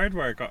about the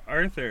aardvark.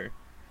 Arthur.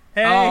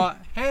 Hey! Oh,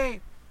 hey!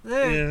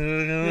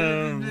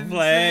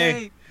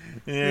 Play!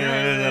 Hey!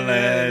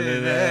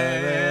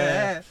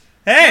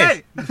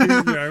 You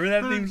remember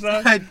that theme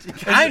song?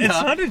 Kind of. It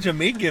sounded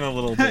Jamaican a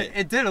little bit.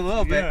 It did a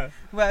little bit.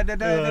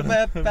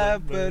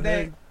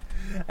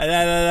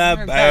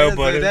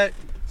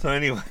 So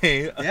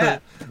anyway, yeah.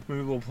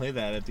 Maybe we'll play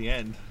that at the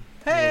end.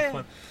 Hey!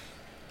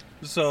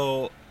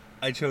 So,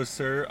 I chose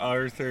Sir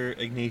Arthur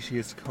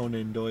Ignatius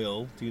Conan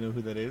Doyle. Do you know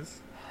who that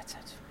is? That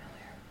sounds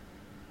familiar.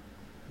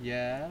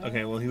 Yeah.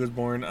 Okay, well, he was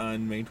born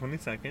on May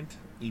 22nd,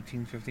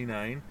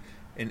 1859,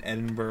 in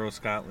Edinburgh,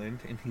 Scotland,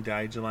 and he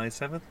died July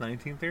 7th,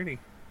 1930.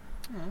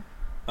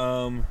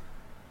 Oh.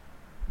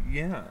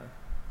 Yeah.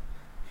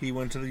 He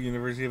went to the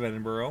University of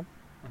Edinburgh.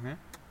 Uh-huh.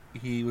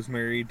 He was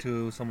married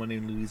to someone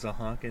named Louisa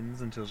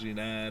Hawkins until she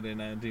died in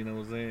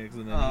 1906,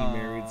 and then he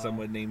married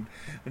someone named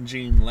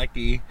Jean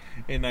Leckie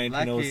in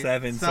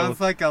 1907.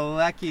 Sounds like a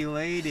lucky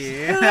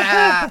lady.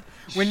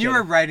 When you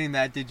were writing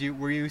that,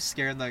 were you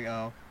scared like,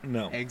 oh,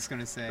 no, Egg's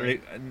gonna say?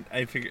 Right,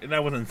 I figured, and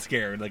I wasn't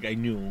scared. Like I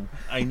knew.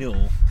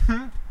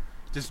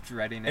 Just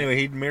dreading it. Anyway,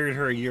 he married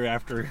her a year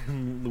after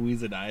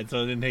Louisa died,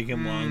 so it didn't take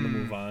him long to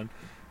move on.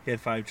 He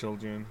had 5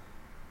 children,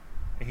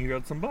 and he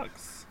wrote some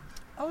books.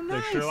 Oh,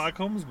 nice. The Sherlock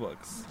Holmes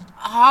books.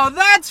 Oh,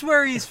 that's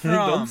where he's from.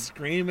 Don't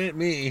scream at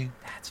me.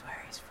 That's where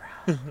he's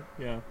from.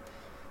 Yeah.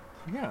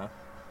 Yeah.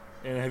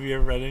 And have you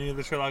ever read any of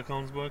the Sherlock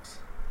Holmes books?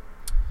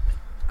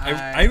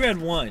 I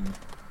read one.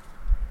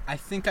 I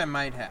think I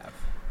might have.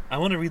 I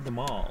want to read them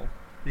all.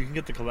 You can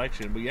get the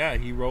collection. But yeah,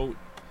 he wrote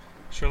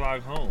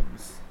Sherlock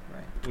Holmes.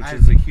 Right. Which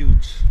is a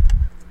huge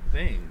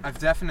thing. I've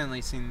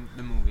definitely seen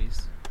the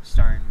movies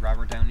starring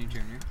Robert Downey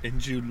Jr.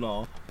 And Jude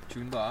Law.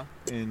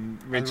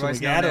 And Rachel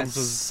McAdams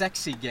was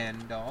sexy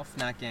Gandalf,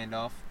 not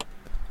Gandalf,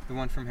 the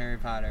one from Harry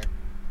Potter.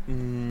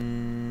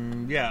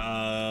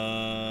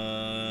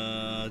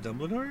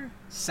 Dumbledore?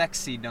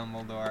 Sexy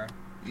Dumbledore.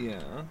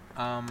 Yeah.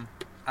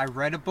 I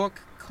read a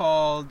book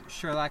called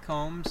Sherlock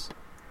Holmes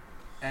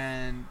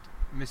and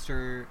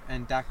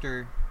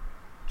Dr.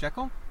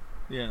 Jekyll.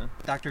 Yeah.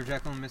 Dr.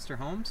 Jekyll and Mr.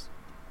 Holmes.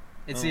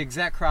 It's the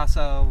exact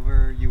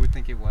crossover you would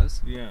think it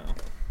was. Yeah.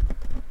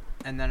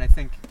 And then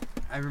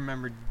I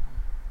remembered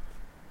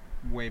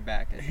way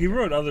back. He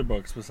wrote other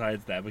books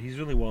besides that, but he's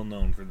really well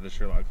known for the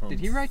Sherlock Holmes. Did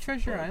he write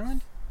Treasure books.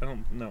 Island? I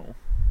don't know.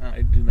 Oh.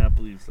 I do not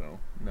believe so.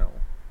 No,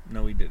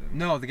 he didn't.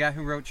 No, the guy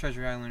who wrote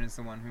Treasure Island is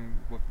the one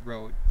who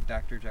wrote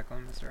Dr. Jekyll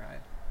and Mr.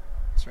 Hyde.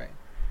 That's right.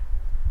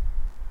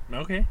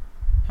 Okay.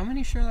 How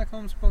many Sherlock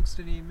Holmes books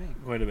did he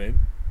make? Quite a bit.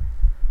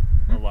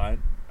 A lot.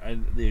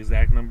 The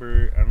exact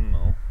number, I don't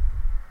know.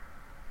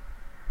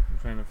 I'm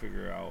trying to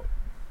figure out.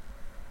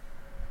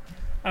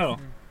 I don't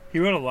know. He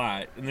wrote a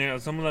lot,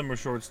 and some of them are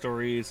short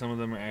stories, some of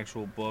them are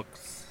actual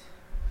books.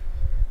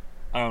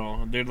 I don't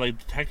know. They're like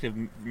detective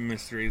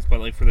mysteries, but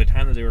like for the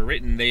time that they were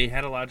written, they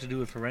had a lot to do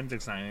with forensic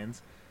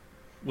science,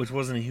 which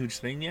wasn't a huge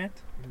thing yet.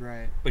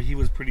 Right. But he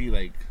was pretty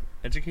like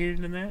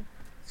educated in that,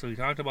 so he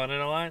talked about it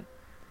a lot.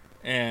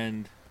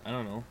 And I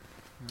don't know.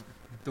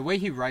 The way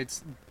he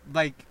writes,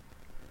 like,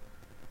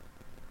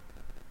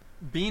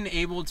 being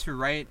able to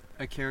write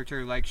a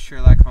character like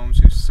Sherlock Holmes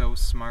who's so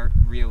smart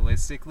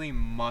realistically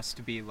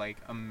must be like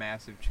a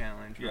massive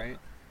challenge, right?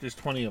 There's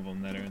 20 of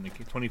them that are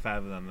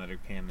 25 of them that are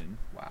canon.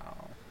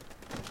 Wow.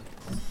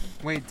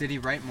 Wait, did he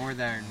write more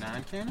that are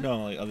non-canon?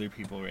 No, like other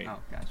people write. Oh,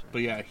 gotcha.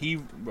 But yeah, he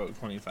wrote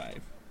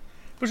 25.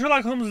 But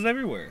Sherlock Holmes is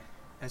everywhere.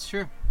 That's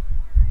true.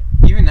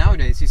 Even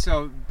nowadays,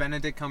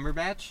 Benedict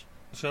Cumberbatch.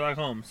 Sherlock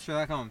Holmes.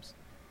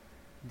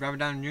 Robert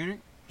Downey Jr.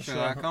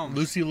 Sherlock Holmes.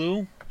 Lucy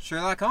Liu.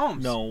 Sherlock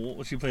Holmes.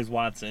 No, she plays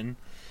Watson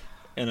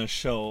in a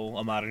show,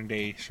 a modern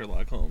day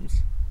Sherlock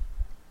Holmes.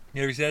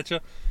 You ever see that show?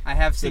 I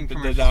have seen The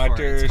commercials doctor,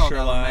 for it. It's called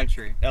Sherlock,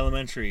 Elementary.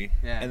 Elementary.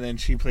 Yeah. And then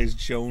she plays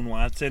Joan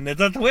Watson. It's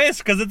a twist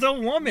because it's a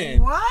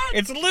woman. What?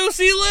 It's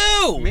Lucy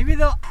Liu. Maybe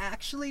they'll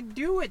actually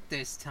do it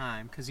this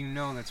time, because you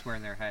know that's where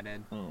they're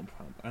headed. Oh,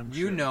 I'm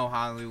You sure. know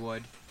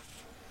Hollywood.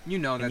 You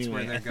know that's Anyway,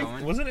 where they're I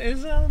think- going.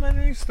 Is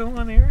Elementary still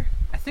on air?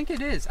 I think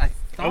it is. I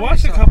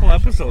watched a saw couple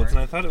commercial episodes for and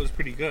it. I thought it was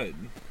pretty good.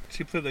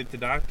 She played like the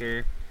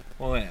doctor.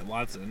 Well, yeah,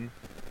 Watson.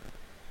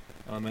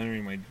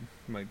 Elementary,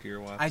 my dear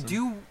Watson. I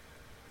do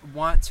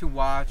want to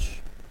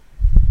watch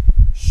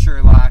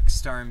Sherlock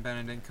starring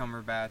Benedict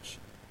Cumberbatch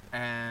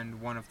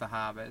and one of the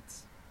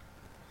Hobbits.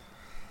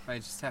 I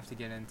just have to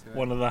get into it.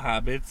 One of the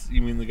Hobbits.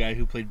 You mean the guy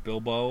who played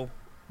Bilbo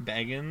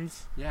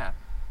Baggins? Yeah.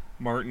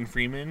 Martin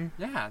Freeman?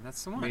 Yeah,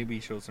 that's the one. Maybe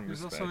show some He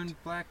was respect. also in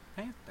Black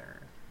Panther.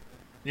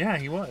 Yeah,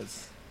 he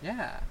was.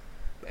 Yeah.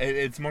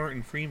 It's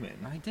Martin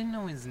Freeman. I didn't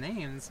know his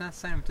name. It's not a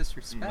sign of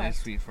disrespect. My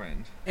sweet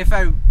friend. If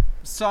I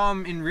saw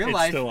him in real It's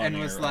life still on and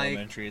air. was like...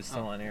 Elementary is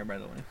still on air, by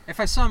the way. If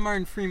I saw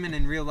Martin Freeman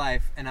in real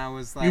life and I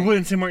was like... You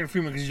wouldn't say Martin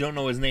Freeman because you don't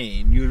know his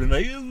name. You would have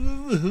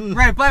been like...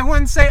 Right, but I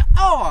wouldn't say,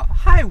 oh,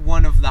 hi,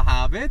 one of the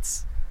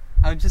Hobbits.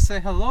 I would just say,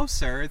 hello,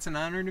 sir. It's an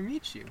honor to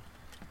meet you.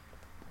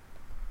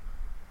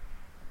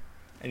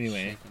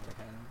 Anyway, Shaking your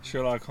head.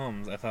 Sherlock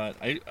Holmes. I thought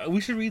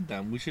we should read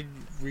them. We should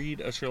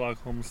read a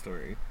Sherlock Holmes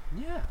story,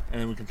 Yeah,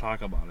 and then we can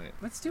talk about it.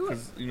 let's do it.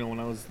 Because when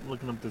I was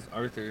looking up this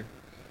Arthur,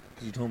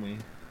 because you told me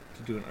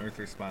to do an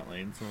Arthur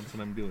spotlight, so that's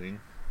what I'm doing.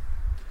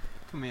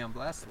 Put me on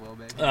blast a little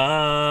bit.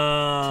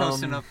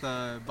 Toasting Toasting up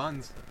the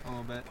buns a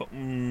little bit.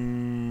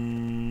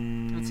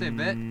 Let's say a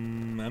bit.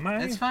 Am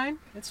I? It's fine.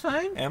 It's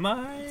fine. Am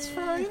I? It's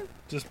fine.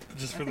 Just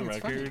for the think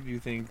it's record, you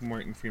think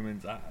Martin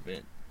Freeman's a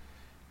hobbit?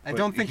 I But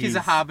don't think he's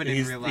a hobbit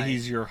in real life.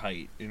 He's your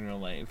height in real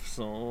life.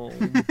 So,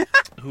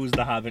 who's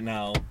the hobbit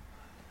now?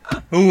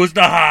 Who's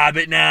the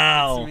hobbit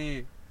now? It's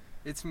me.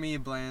 It's me,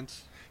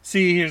 Blanche.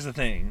 See, here's the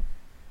thing.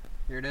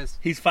 Here it is.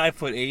 He's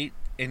 5'8",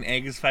 and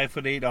Egg is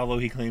 5'8". Although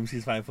he claims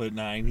he's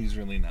 5'9", he's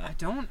really I not.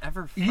 don't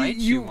ever fight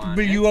you on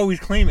but it. you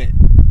always claim it.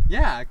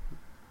 Yeah.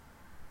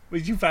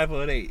 But you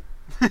 5'8".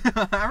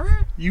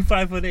 Alright. You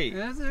 5'8".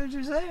 That's what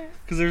you're saying.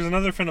 Because there's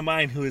another friend of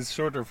mine who is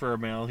shorter for a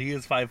male. He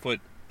is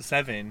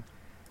 5'7",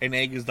 and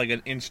Egg is like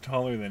an inch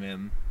taller than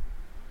him.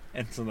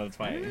 And so that's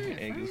why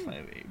Egg is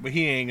 5'8". But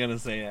he ain't gonna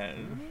say that.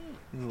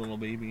 He's a little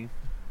baby.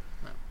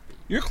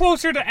 You're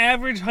closer to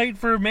average height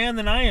for a man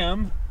than I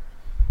am.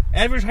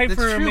 Average height That's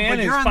for a true, man but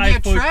is you're on 5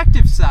 the foot.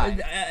 attractive side.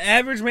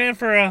 Average man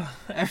for a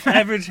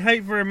average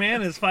height for a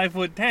man is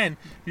 5'10".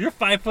 You're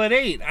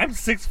 5'8". I'm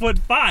 6'5".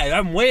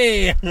 I'm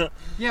way.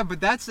 Yeah, but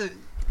that's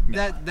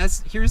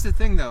here's the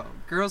thing though.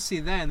 Girls see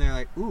that and they're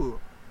like, ooh.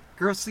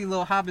 Girls see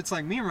little hobbits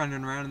like me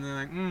running around and they're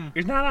like,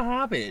 You're not a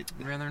hobbit.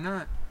 rather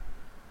not.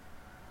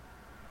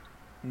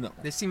 No.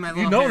 They see my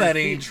little You know hairy that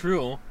feet. ain't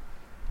true.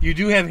 You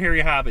do have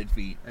hairy hobbit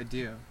feet. I do.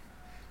 You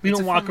It's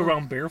don't a walk fun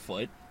around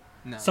barefoot.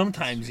 No.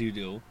 Sometimes you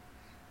do.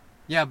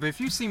 Yeah, but if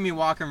you see me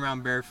walking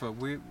around barefoot,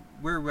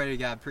 we're ready to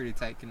get a pretty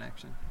tight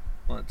connection.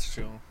 Well, that's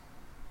true.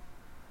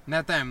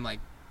 Not that I'm like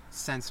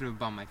sensitive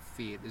about my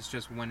feet. It's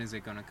just when is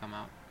it gonna come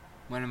out?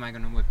 When am I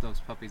gonna whip those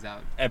puppies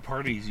out? At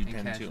parties, you And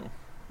tend casual. to.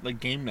 Like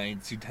game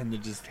nights, you tend to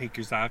just take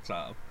your socks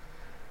off.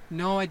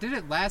 No, I did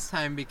it last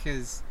time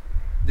because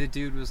the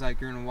dude was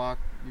like, "You're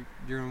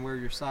gonna wear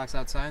your socks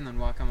outside and then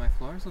walk on my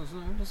floor." So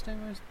I just take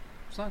my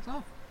socks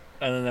off.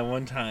 And then that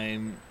one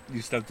time,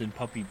 you stepped in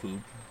puppy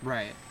poop.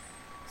 Right.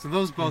 So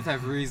those both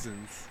have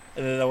reasons.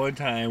 And then that one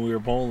time, we were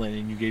bowling,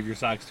 and you gave your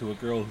socks to a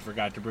girl who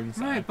forgot to bring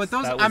socks. Right, but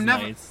those that was I'm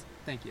never. nice.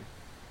 Thank you.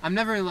 I'm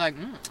never like,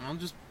 I'll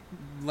just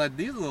let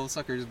these little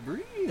suckers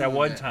breathe. That a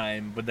one bit."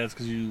 time, but that's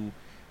because you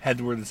had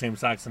to wear the same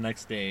socks the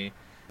next day,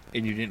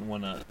 and you didn't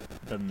want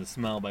them to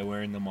smell by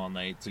wearing them all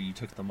night, so you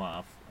took them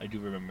off. I do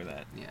remember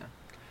that. Yeah.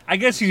 I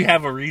guess you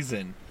have a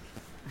reason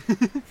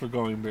for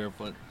going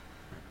barefoot.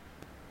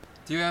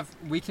 Do you have?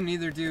 We can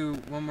either do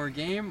one more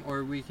game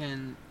or we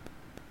can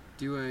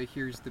do a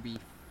Here's the Beef.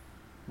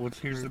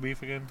 Here's the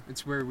beef again?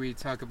 It's where we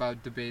talk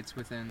about debates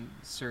within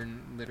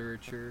certain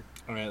literature.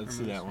 All right, let's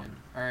do that one.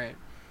 All right.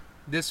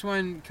 This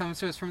one comes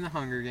to us from the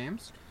Hunger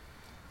Games.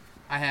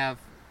 Have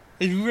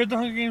you read the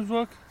Hunger Games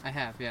book? I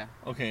have, yeah.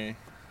 Okay.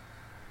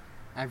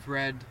 I've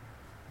read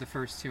the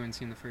first two and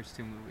seen the first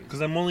two movies.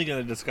 Because I'm only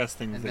going to discuss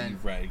things And that then-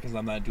 you've read, because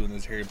I'm not doing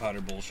this Harry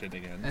Potter bullshit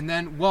again. And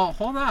then, well,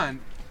 hold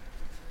on.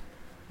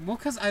 Well,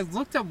 because I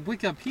looked up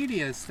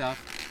Wikipedia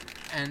stuff,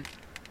 and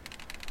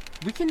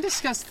we can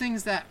discuss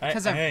things that,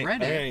 because I've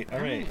read it.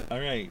 All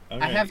right.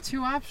 I have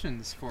two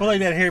options for But it. like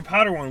that Harry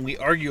Potter one, we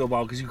argue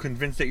about because you're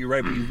convinced that you're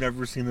right, but you've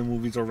never seen the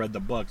movies or read the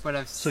books.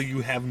 But So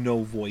you have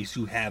no voice,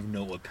 you have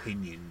no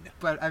opinion.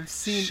 But I've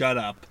seen... Shut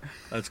up.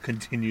 Let's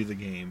continue the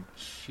game.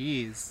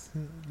 Jeez.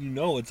 You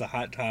know it's a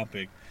hot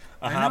topic.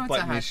 A I know hot it's a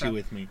button hot issue topic.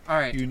 with me. All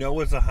right. You know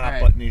it's a hot All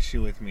right. button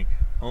issue with me.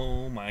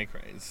 Oh my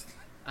Christ.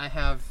 I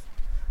have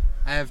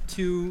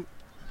two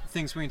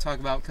things we can talk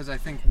about because I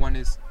think one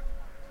is...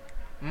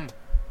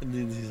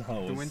 These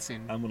hoes. The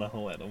wincing. I'm gonna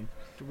hoe at them.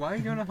 Why are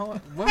you gonna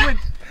hoe? What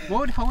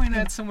would hoeing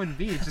at someone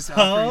be? Just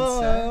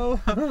offering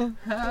stuff?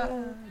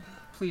 Oh.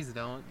 Please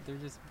don't. They're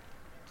just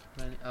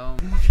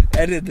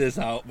Edit this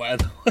out, by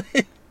the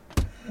way.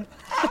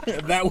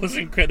 That was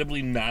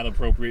incredibly not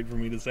appropriate for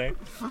me to say.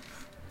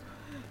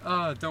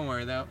 Oh, don't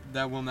worry.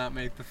 That will not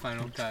make the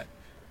final cut.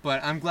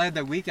 But I'm glad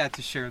that we got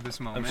to share this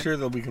moment. I'm sure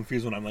they'll be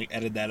confused when I'm like,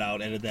 edit that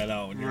out, and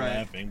you're Right.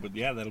 laughing. But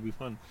yeah, that'll be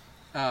fun.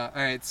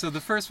 Alright, so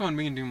the first one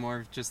we can do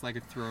more of just like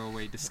a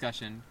throwaway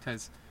discussion,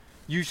 because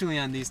usually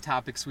on these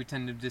topics we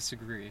tend to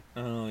disagree.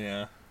 Oh,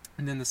 yeah.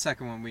 And then the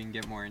second one we can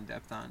get more in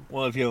depth on.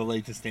 Well, if you have a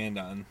leg to stand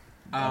on,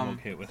 I'm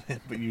okay with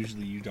it, but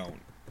usually you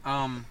don't.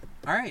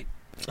 Alright.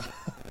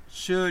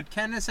 Should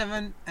Katniss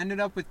have ended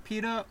up with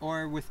Peeta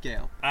or with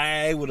Gale?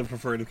 I would have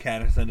preferred if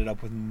Katniss ended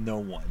up with no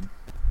one.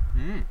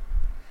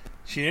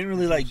 She didn't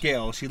really like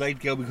Gale. She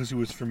liked Gale because he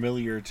was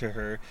familiar to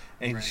her,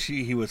 and Right.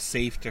 he was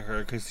safe to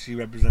her because she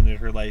represented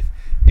her life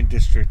in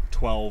District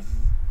 12.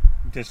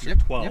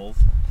 District Yep, 12.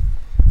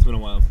 It's been a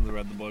while since I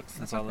read the books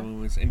and That's saw the okay.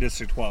 movies. In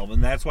District 12,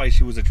 and that's why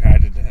she was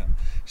attracted to him.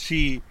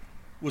 She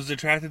was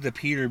attracted to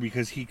Peter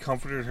because he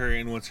comforted her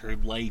and was her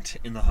light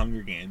in the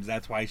Hunger Games.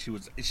 That's why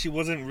she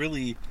wasn't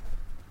really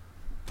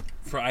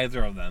for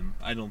either of them,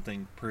 I don't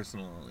think,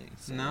 personally.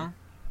 So. No?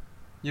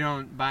 You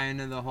don't buy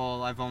into the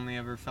whole I've only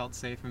ever felt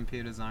safe in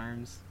Peeta's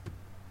arms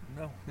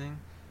No. thing?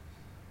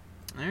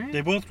 Alright.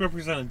 They both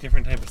represent a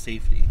different type of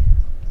safety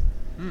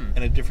Hmm.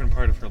 and a different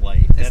part of her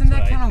life. Isn't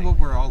That's that kind of I what think.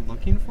 we're all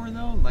looking for,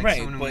 though? Like Right,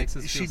 someone who but makes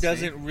us she feel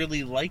doesn't safe?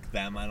 really like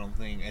them, I don't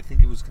think. I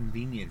think it was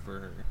convenient for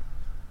her.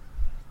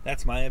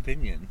 That's my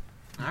opinion.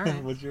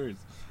 Alright. What's yours?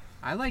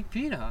 I like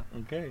Peeta.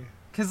 Okay.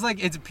 Because, like,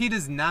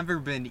 Peeta's never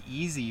been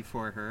easy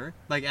for her.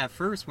 Like, at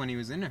first when he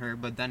was into her,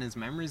 but then his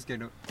memories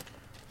get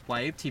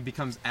wiped. He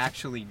becomes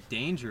actually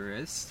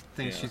dangerous.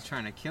 Thinks Yeah. she's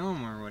trying to kill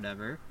him or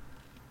whatever.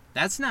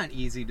 That's not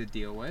easy to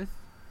deal with.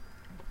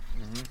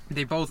 Mm-hmm.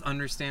 They both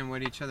understand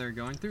what each other are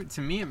going through.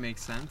 To me, it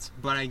makes sense.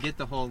 But I get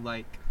the whole,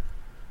 like,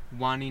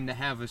 wanting to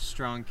have a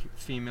strong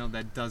female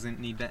that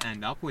doesn't need to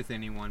end up with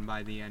anyone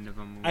by the end of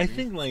a movie. I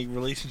think, like,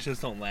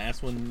 relationships don't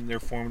last when they're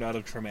formed out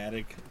of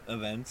traumatic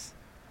events.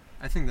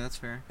 I think that's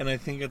fair. And I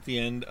think at the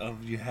end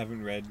of, you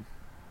haven't read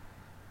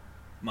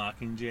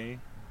Mockingjay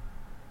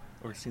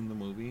or seen the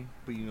movie,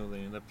 but you know they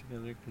end up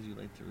together because you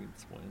like to read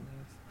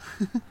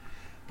spoilers.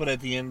 But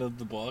at the end of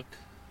the book,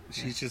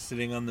 she's just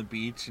sitting on the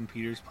beach and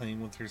Peter's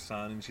playing with her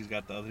son and she's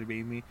got the other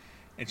baby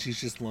and she's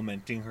just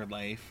lamenting her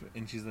life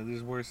and she's like,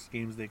 there's worse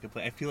games they could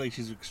play. I feel like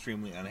she's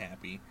extremely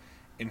unhappy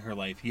in her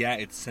life. Yeah,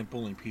 it's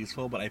simple and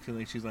peaceful, but I feel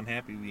like she's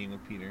unhappy being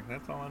with Peter.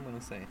 That's all I'm going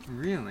to say.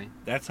 Really?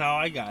 That's how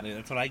I got it.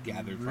 That's what I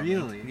gathered from it.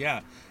 Really?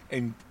 Yeah.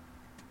 And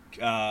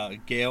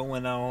Gail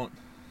went out.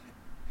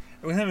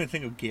 Every time I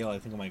think of Gail, I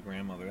think of my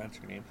grandmother. That's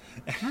her name.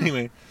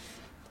 Anyway,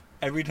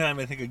 every time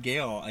I think of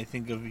Gail, I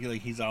think of,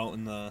 like, he's out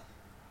in the...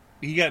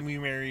 He got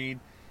married,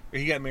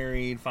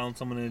 found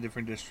someone in a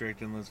different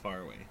district, and lives far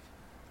away.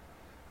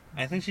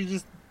 I think she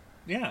just...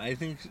 Yeah, I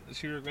think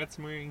she regrets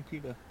marrying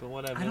Peeta, but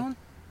whatever.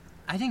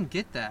 I didn't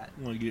get that.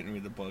 Well, you didn't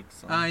read the book,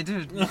 so... I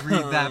did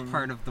read that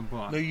part of the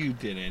book. No, you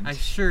didn't. I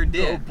sure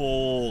did.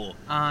 Bull.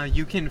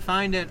 You can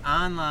find it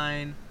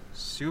online,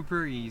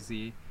 super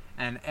easy,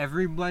 and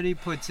everybody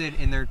puts it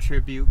in their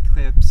tribute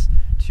clips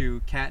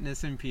to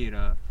Katniss and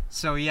Peeta.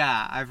 So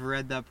yeah, I've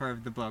read that part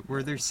of the book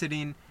where they're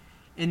sitting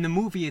in the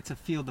movie. It's a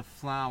field of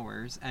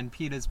flowers, and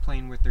Peeta's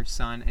playing with her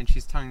son, and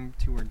she's talking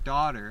to her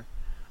daughter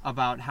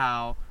about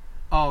how,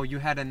 oh, you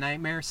had a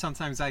nightmare?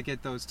 Sometimes I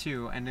get those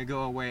too, and to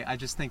go away, I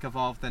just think of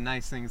all of the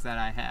nice things that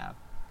I have.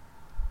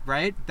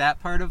 Right? That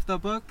part of the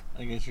book?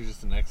 I guess you're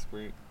just an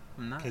expert.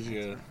 I'm not. Because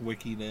you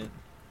wikied it.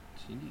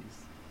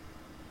 Jeez.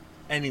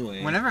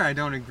 Anyway. Whenever I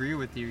don't agree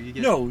with you, you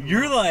get... No,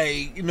 you're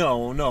like...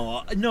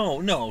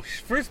 No.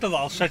 First of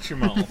all, shut your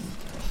mouth.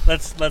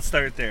 Let's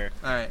start there.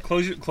 Alright.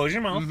 Close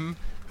your mouth. Mm-hmm.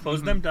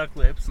 Close them duck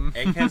lips.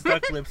 Egg has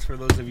duck lips, for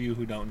those of you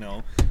who don't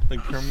know.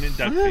 Like permanent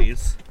duck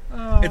face.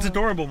 Oh. It's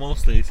adorable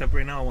mostly, except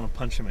right now I want to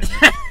punch him in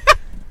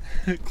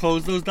it.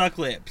 Close those duck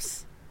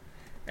lips.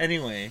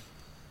 Anyway,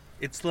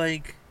 it's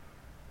like...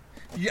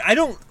 I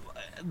don't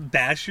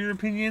bash your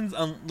opinions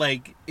on,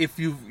 like, if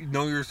you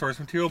know your source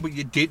material, but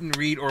you didn't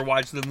read or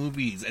watch the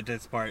movies at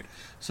this part.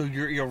 So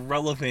you're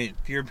irrelevant.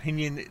 Your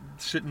opinion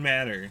shouldn't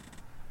matter.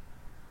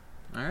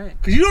 Alright.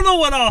 Because you don't know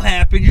what all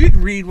happened. You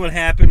didn't read what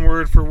happened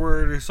word for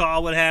word or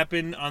saw what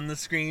happened on the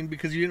screen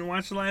because you didn't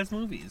watch the last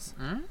movies.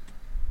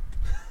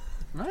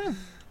 Alright.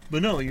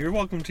 But no, you're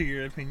welcome to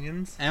your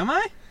opinions. Am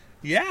I?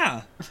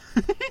 Yeah.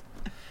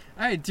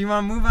 Alright, do you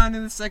want to move on to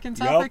the second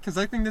topic? Yup. Because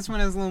I think this one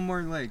has a little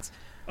more legs.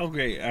 Oh,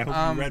 great. I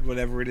hope you read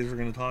whatever it is we're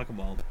going to talk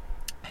about.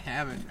 I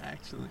haven't,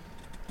 actually.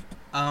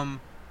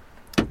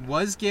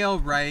 Was Gale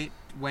right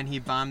when he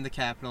bombed the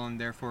Capitol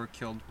and therefore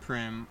killed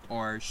Prim,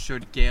 or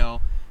should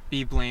Gale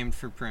be blamed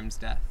for Prim's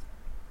death?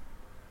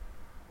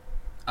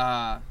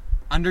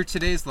 Under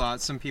today's law,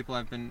 some people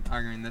have been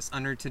arguing this,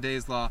 under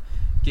today's law,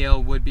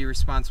 Gale would be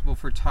responsible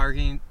for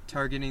targeting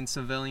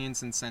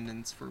civilians and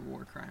sentenced for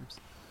war crimes.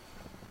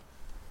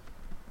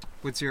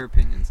 What's your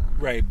opinions on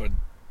that? Right, but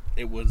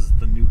it was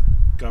the new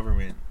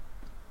government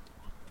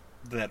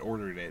that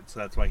ordered it, so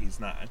that's why he's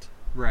not.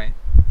 Right.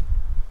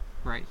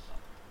 Right.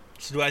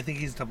 So do I think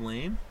he's to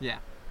blame? Yeah.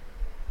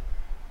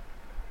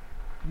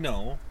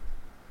 No.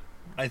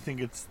 I think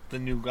it's the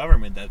new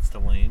government that's to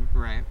blame.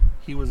 Right.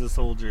 He was a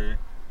soldier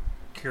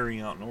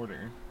carrying out an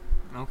order.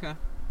 Okay.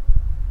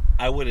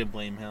 I wouldn't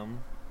blame him.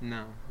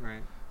 No,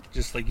 right.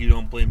 Just like you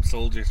don't blame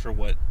soldiers for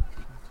what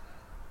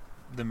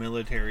the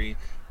military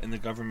and the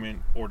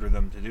government order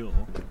them to do.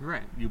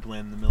 Right. You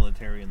blame the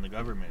military and the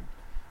government.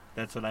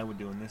 That's what I would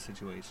do in this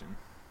situation.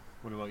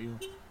 What about you?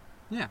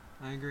 Yeah,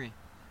 I agree.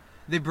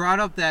 They brought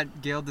up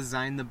that Gale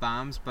designed the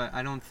bombs, but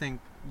I don't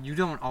think you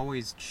don't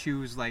always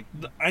choose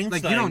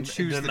Einstein you don't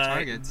choose the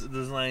targets.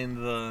 Designed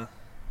the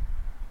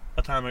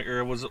atomic,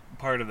 or was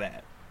part of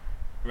that,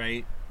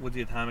 right? With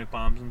the atomic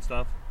bombs and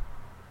stuff.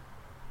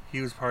 He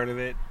was part of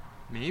it.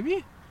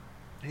 Maybe?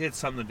 He had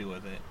something to do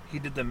with it. He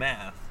did the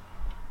math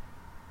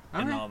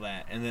and all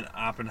that, and then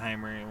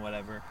Oppenheimer and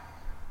whatever.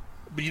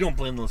 But you don't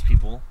blame those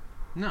people.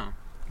 No,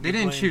 they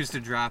didn't choose to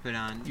drop it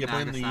on. You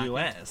blame Nagasaki. the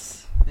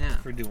U.S. Yeah.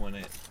 for doing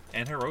it,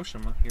 and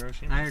Hiroshima.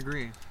 I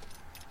agree.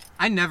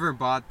 I never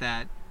bought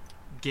that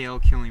Gale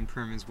killing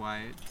Prim is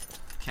why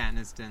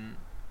Katniss didn't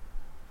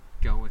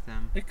go with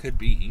him. It could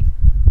be.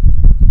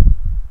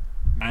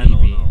 Maybe. I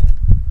don't know.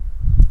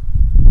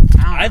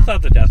 I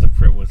thought the death of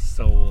Prim was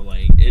so,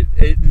 like,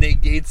 it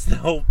negates the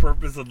whole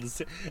purpose of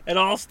the... It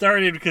all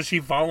started because she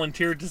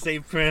volunteered to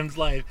save Prim's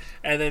life,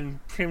 and then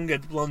Prim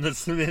gets blown to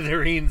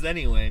smithereens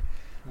anyway.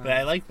 But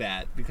I like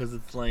that, because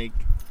it's like...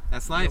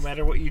 That's life. No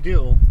matter what you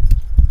do,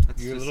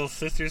 That's your little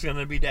sister's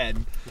gonna be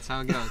dead. That's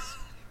how it goes.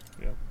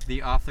 Yep.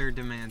 The author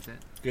demands it.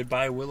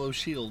 Goodbye, Willow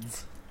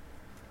Shields.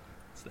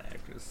 It's the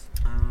actress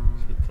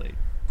who played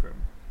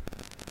Prim.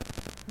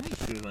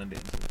 Nice. She was on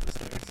Dancing with the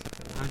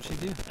Stars. How'd she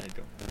do? I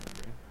don't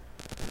remember.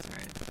 That's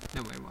right.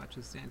 Nobody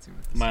watches Dancing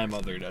with the My Stars.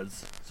 mother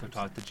does, so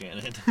talk to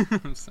Janet.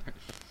 I'm sorry,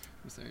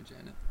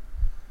 Janet.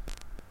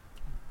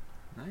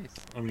 Nice.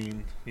 I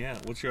mean, yeah.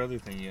 What's your other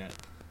thing yet?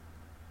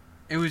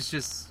 It was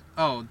just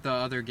the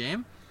other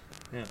game.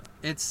 Yeah.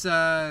 It's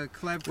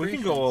collaboration. We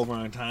can go over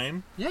on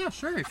time. Yeah,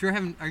 sure. If you're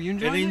are you It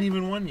enjoying ain't it?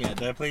 even won yet.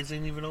 That place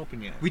ain't even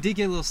open yet. We did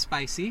get a little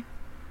spicy.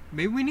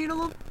 Maybe we need a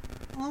little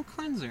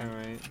cleanser. All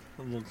right,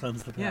 we'll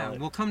cleanse the Yeah, palate.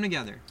 we'll come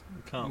together.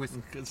 Come with-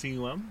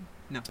 CUM.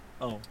 No.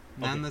 Oh. Okay.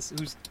 Not unless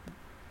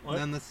What?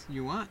 not unless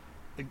you want.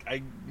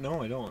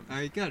 No, I don't. All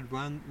right, good.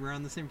 We're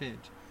on the same page.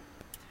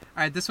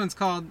 All right, this one's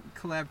called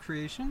Collab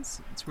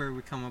Creations. It's where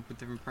we come up with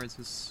different parts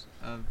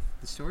of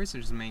the story. So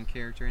there's a main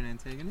character and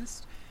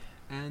antagonist,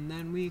 and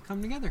then we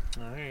come together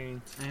All right.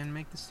 and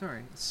make the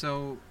story.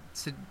 So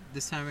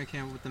this time I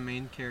came up with the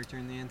main character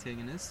and the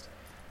antagonist,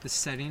 the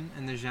setting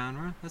and the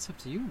genre. That's up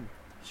to you,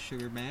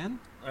 Sugar Man.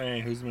 All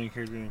right. Who's the main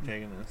character and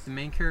antagonist? The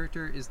main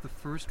character is the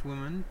first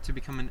woman to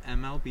become an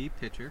MLB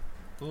pitcher,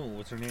 Oh,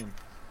 what's her name?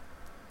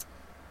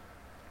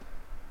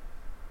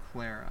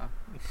 Clara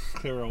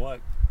Clara what?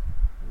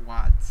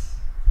 Watts.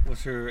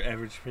 What's her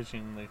average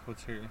pitching? Like,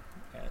 what's her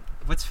at?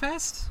 What's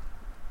fast?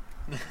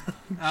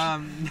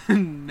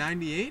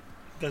 98?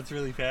 That's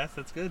really fast.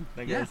 That's good,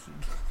 I Yeah. guess.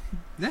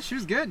 Yeah, she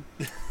was good.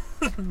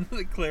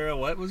 Clara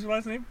what was your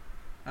last name?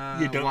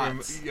 You don't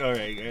Watts. remember? All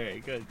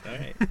right, good. All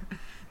right.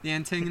 The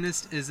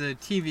antagonist is a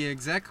TV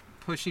exec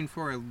pushing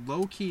for a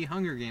low-key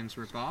Hunger Games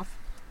ripoff.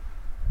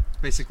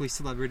 Basically,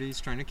 celebrities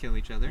trying to kill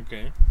each other.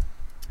 Okay.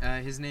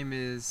 His name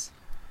is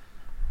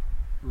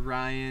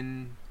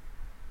Ryan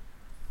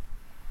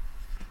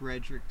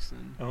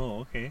Fredrickson. Oh,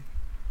 okay.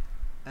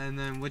 And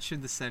then, what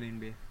should the setting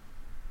be?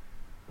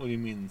 What do you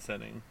mean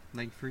setting?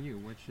 Like, for you,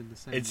 what should the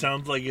setting It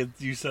sounds like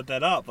you set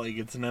that up. Like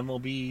it's an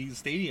MLB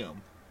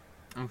stadium.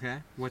 be? Okay.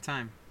 What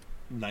time?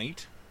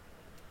 Night.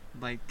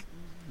 Like,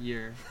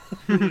 year.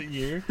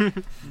 Year.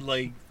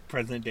 Like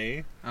present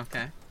day.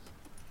 Okay.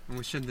 And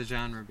what should the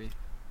genre be?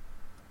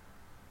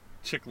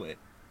 Chick lit.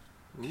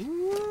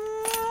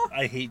 Ooh.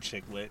 I hate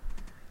chick lit.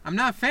 I'm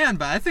not a fan,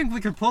 but I think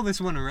we could pull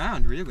this one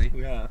around, really.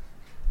 Yeah.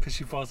 Because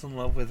she falls in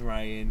love with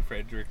Ryan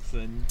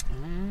Fredrickson.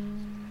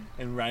 Mm.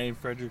 And Ryan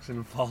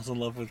Fredrickson falls in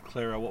love with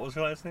Clara. What was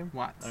her last name?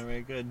 Watts.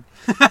 Alright, good.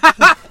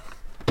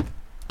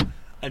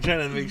 I'm trying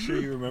to make sure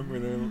you remember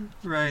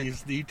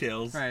these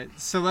details. Right.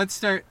 So let's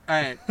start.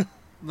 Alright.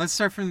 Let's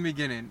start from the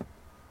beginning.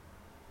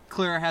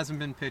 Clara hasn't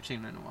been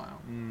pitching in a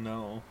while.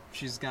 No.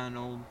 She's gotten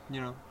old,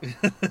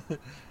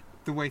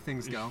 the way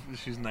things go.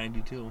 She's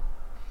 92.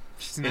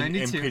 She's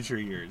 92. In pitcher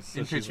years. So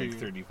In she's pitcher like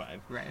years.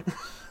 35. Right.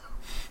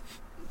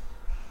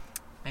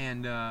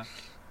 And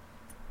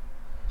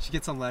she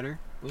gets a letter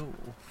Ooh,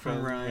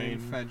 from Ryan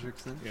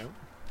Fredrickson. Yep.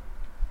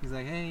 He's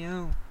like, hey,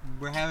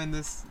 we're having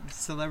this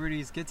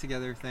celebrities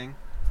get-together thing.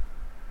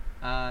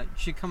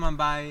 Should come on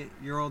by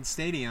your old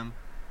stadium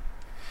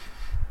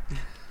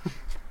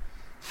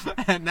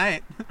at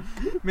night.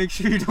 Make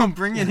sure you don't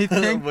bring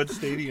anything. What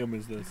stadium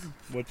is this?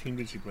 What team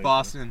did she play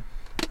Boston.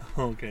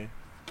 for? Oh, okay.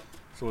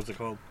 So what's it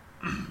called?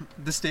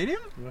 The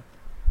stadium? Yeah.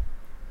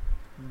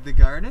 The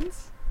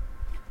Gardens?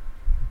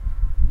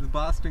 The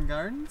Boston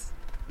Gardens?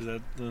 Is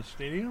that the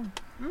stadium?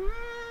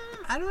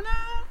 I don't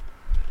know.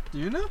 Do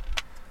you know?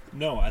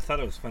 No, I thought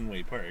it was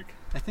Fenway Park.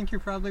 I think you're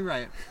probably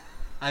right.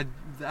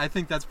 I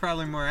think that's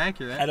probably more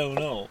accurate. I don't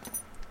know.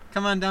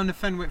 Come on down to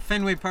Fenway.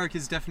 Fenway Park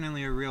is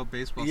definitely a real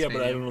baseball Yeah,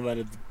 stadium. but I don't know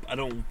that I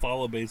don't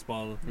follow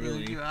baseball really.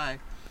 Neither do I.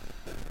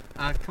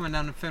 Come on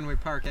down to Fenway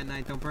Park at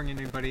night. Don't bring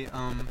anybody.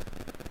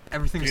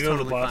 Everything's Do you know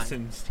totally the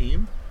Boston's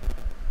team?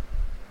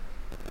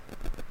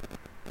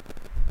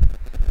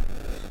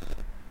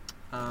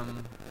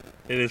 fine.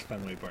 It is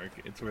Fenway Park.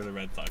 It's where the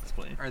Red Sox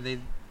play. Are they?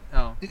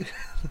 Oh,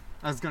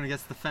 I was gonna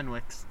guess the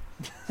Fenwicks.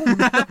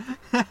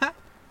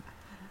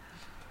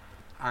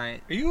 All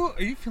right. Are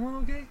you feeling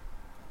okay?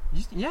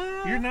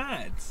 Yeah. You're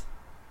not.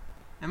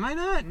 Am I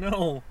not?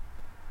 No.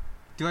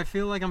 Do I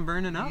feel like I'm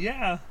burning up?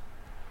 Yeah.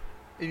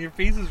 And your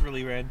face is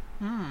really red.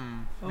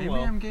 Oh, Maybe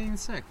well. I'm getting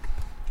sick.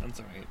 That's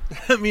alright.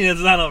 I mean, it's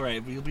not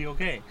alright, but you'll be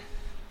okay.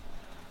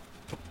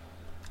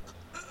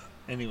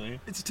 Anyway.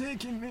 It's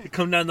taking me.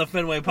 Come down to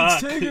Fenway Park.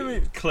 taking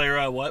me.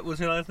 Clara, what was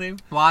her last name?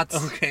 Watts.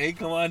 Okay,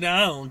 come on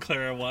down,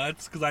 Clara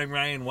Watts, because I'm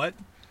Ryan what?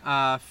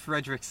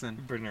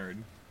 Fredrickson.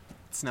 Bernard.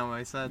 It's not what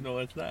I said. No,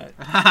 it's not.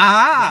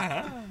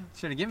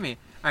 Should have given me.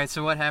 All right.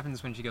 So what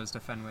happens when she goes to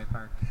Fenway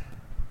Park?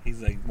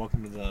 He's like,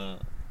 welcome to the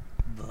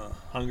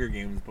Hunger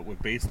Games, but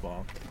with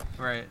baseball.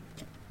 Right.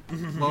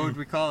 What would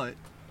we call it?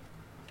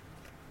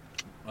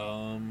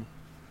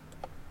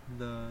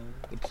 The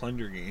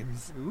Plunder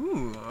Games.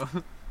 Ooh.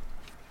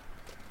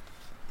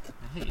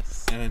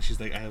 Nice. And then she's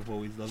like, I have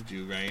always loved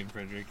you, Ryan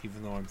Frederick,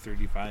 even though I'm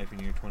 35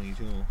 and you're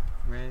 22.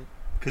 Right.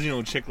 Because, you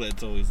know,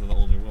 Chicklet's always the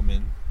older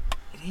woman.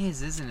 It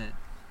is, isn't it?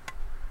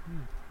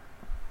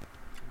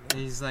 And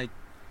he's like,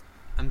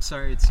 I'm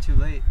sorry, it's too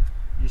late.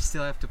 You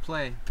still have to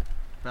play,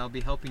 but I'll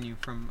be helping you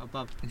from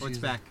above. And Oh, it's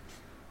she's back.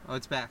 Oh,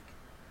 it's back.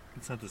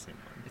 It's not the same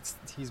one.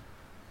 He's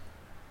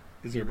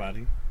Is there a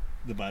body?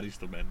 The body's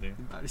still back there.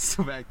 the body's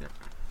still back there.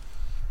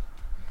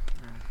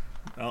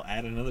 I'll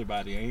add another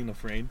body. I ain't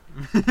afraid.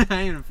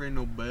 I ain't afraid of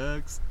no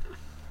bugs.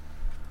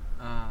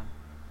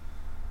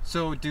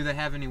 So, do they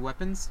have any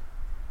weapons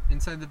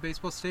inside the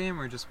baseball stadium,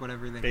 or just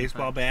whatever they can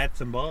Baseball find?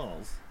 bats and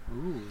balls.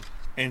 Ooh.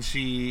 And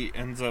she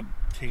ends up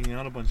taking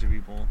out a bunch of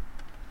people.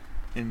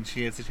 And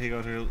she has to take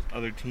out her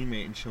other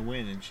teammate, and she'll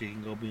win, and she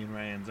can go be in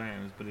Ryan's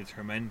arms, but it's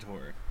her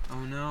mentor,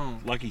 Oh no.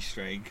 Lucky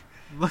Strike.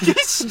 Lucky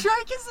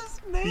Strike is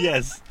his name?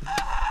 Yes.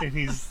 And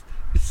he's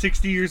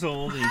 60 years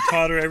old, and he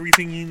taught her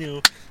everything he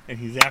knew, and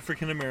he's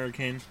African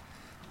American,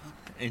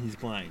 and he's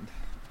blind.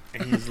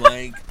 And he's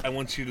like, I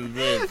want you to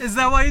live. Is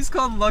that why he's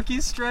called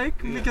Lucky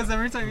Strike? Yeah. Because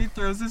every time he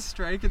throws his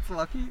strike, it's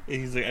lucky? And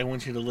he's like, I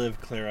want you to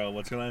live, Clara.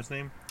 What's her last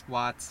name?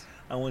 Watts.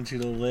 I want you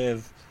to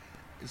live.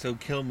 So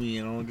kill me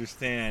and I'll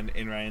understand.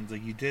 And Ryan's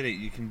like, you did it.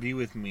 You can be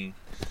with me.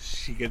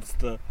 She gets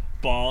the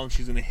ball and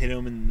she's going to hit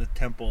him in the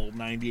temple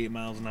 98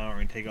 miles an hour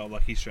and take out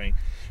Lucky Strike.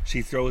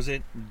 She throws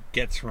it,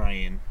 gets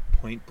Ryan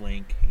point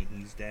blank, and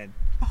he's dead.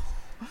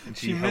 And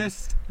She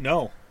missed.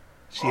 No.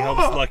 She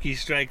helps Lucky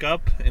Strike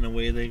up and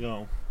away they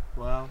go.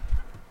 Wow.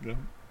 Yep.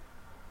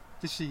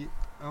 Did she...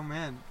 Oh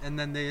man. And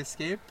then they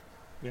escaped?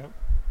 Yep.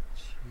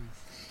 Jeez.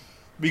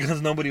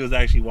 Because nobody was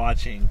actually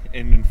watching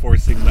and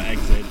enforcing the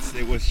exits.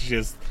 It was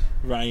just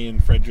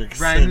Ryan Fredrickson.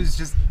 Ryan was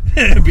just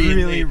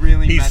being-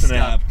 really he messed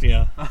snapped,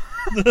 yeah. up.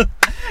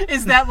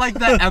 Is that like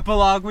the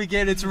epilogue we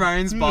get? It's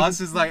Ryan's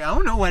boss is like, I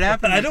don't know what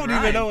happened. I with don't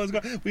Ryan. even know what's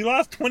going on. We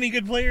lost 20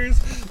 good players.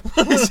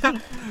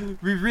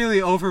 We really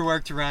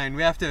overworked Ryan.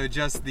 We have to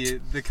adjust the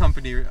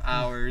company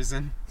hours,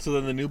 and So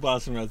then the new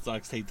Boston Red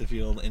Sox take the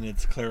field, and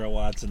it's Clara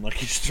Watts and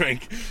Lucky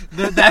Strike.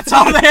 that's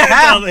all they That's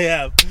all have. they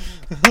have.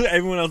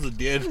 Everyone else is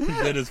dead.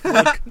 Dead as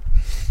fuck.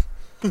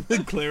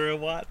 Clara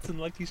Watts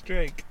and Lucky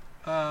Strike.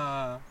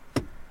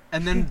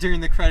 And then during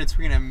the credits,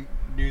 we're gonna have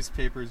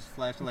newspapers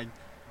flashing like,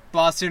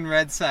 Boston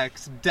Red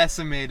Sox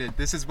decimated.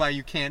 This is why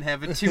you can't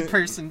have a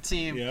two-person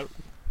team. Yep.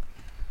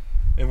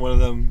 And one of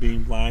them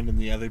being blind and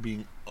the other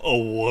being a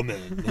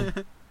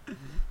woman.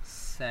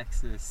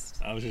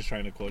 Sexist. I was just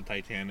trying to quote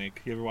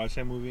Titanic. You ever watch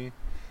that movie?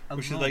 A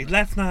Where she's woman. like,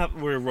 that's not,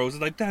 where Rose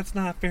is like, that's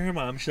not fair,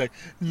 Mom. She's like,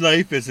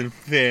 life isn't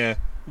fair.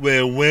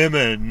 We're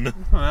women.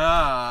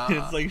 Ah.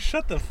 It's like,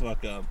 shut the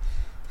fuck up.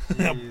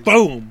 Jeez.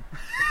 Boom.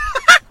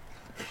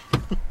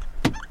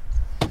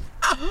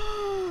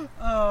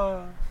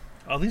 Oh.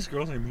 All these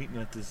girls are meeting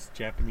at this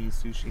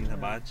Japanese sushi and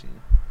hibachi.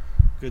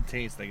 Good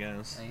taste, I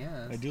guess. I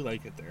guess. I do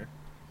like it there.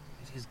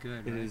 It is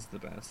good. It right? is the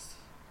best.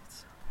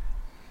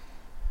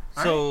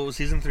 All So,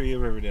 season 3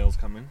 of Riverdale's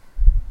coming.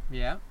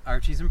 Yeah.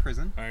 Archie's in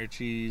prison.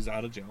 Archie's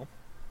out of jail.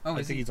 Oh, I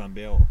is think he? he's on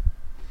bail.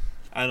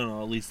 I don't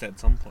know, at least at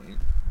some point.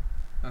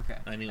 Okay.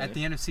 Anyway. At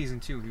the end of season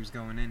 2, he was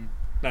going in.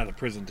 Not a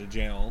prison to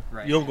jail.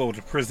 Right. You don't go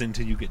to prison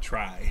till you get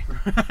tried.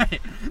 Right.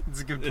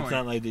 That's a good point. It's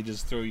not like they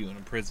just throw you in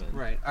a prison.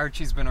 Right.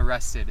 Archie's been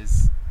arrested.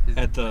 Is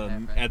At what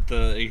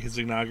happened. his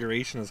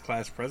inauguration as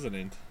class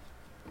president.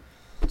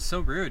 So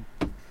rude.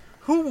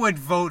 Who would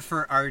vote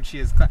for Archie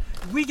as class?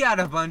 We got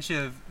a bunch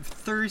of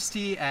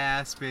thirsty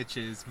ass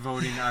bitches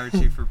voting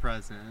Archie for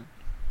president.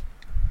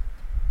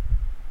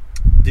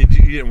 You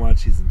didn't watch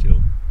season 2? No.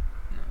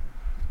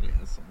 Yeah,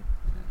 so.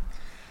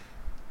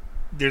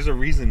 There's a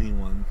reason he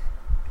won.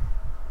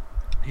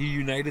 He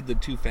united the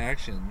two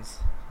factions.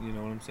 You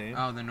know what I'm saying?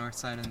 Oh, the north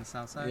side and the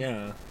south side?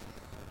 Yeah.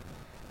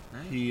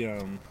 Nice. He I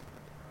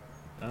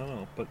don't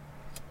know, but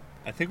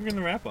I think we're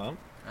gonna wrap up.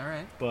 All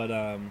right. But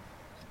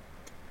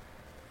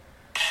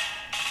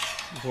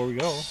before we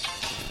go,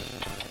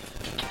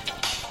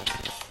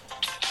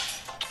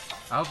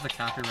 I hope the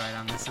copyright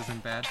on this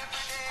isn't bad.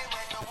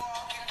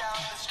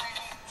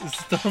 this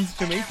sounds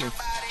Jamaican.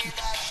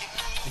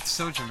 It's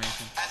so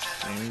Jamaican.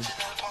 I mean,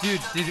 Dude,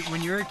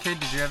 when you were a kid,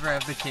 did you ever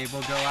have the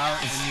cable go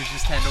out and you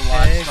just had to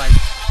watch like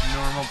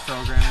normal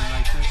programming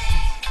like this?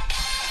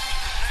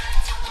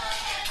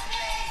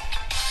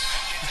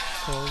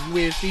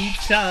 with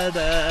each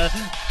other.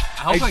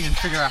 I hope I can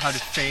figure out how to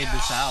fade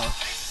this out.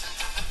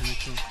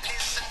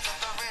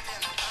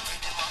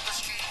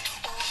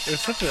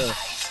 It's such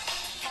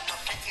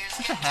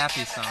a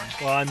happy song.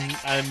 well.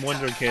 I'm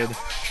Wonder Kid.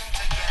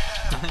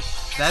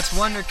 That's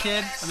Wonder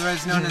Kid,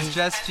 otherwise known as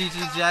Jess Gigi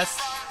Jess,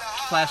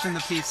 flashing the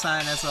peace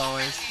sign as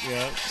always.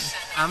 Yeah.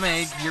 I'm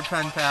Egg, your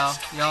pen pal.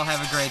 Y'all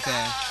have a great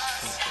day.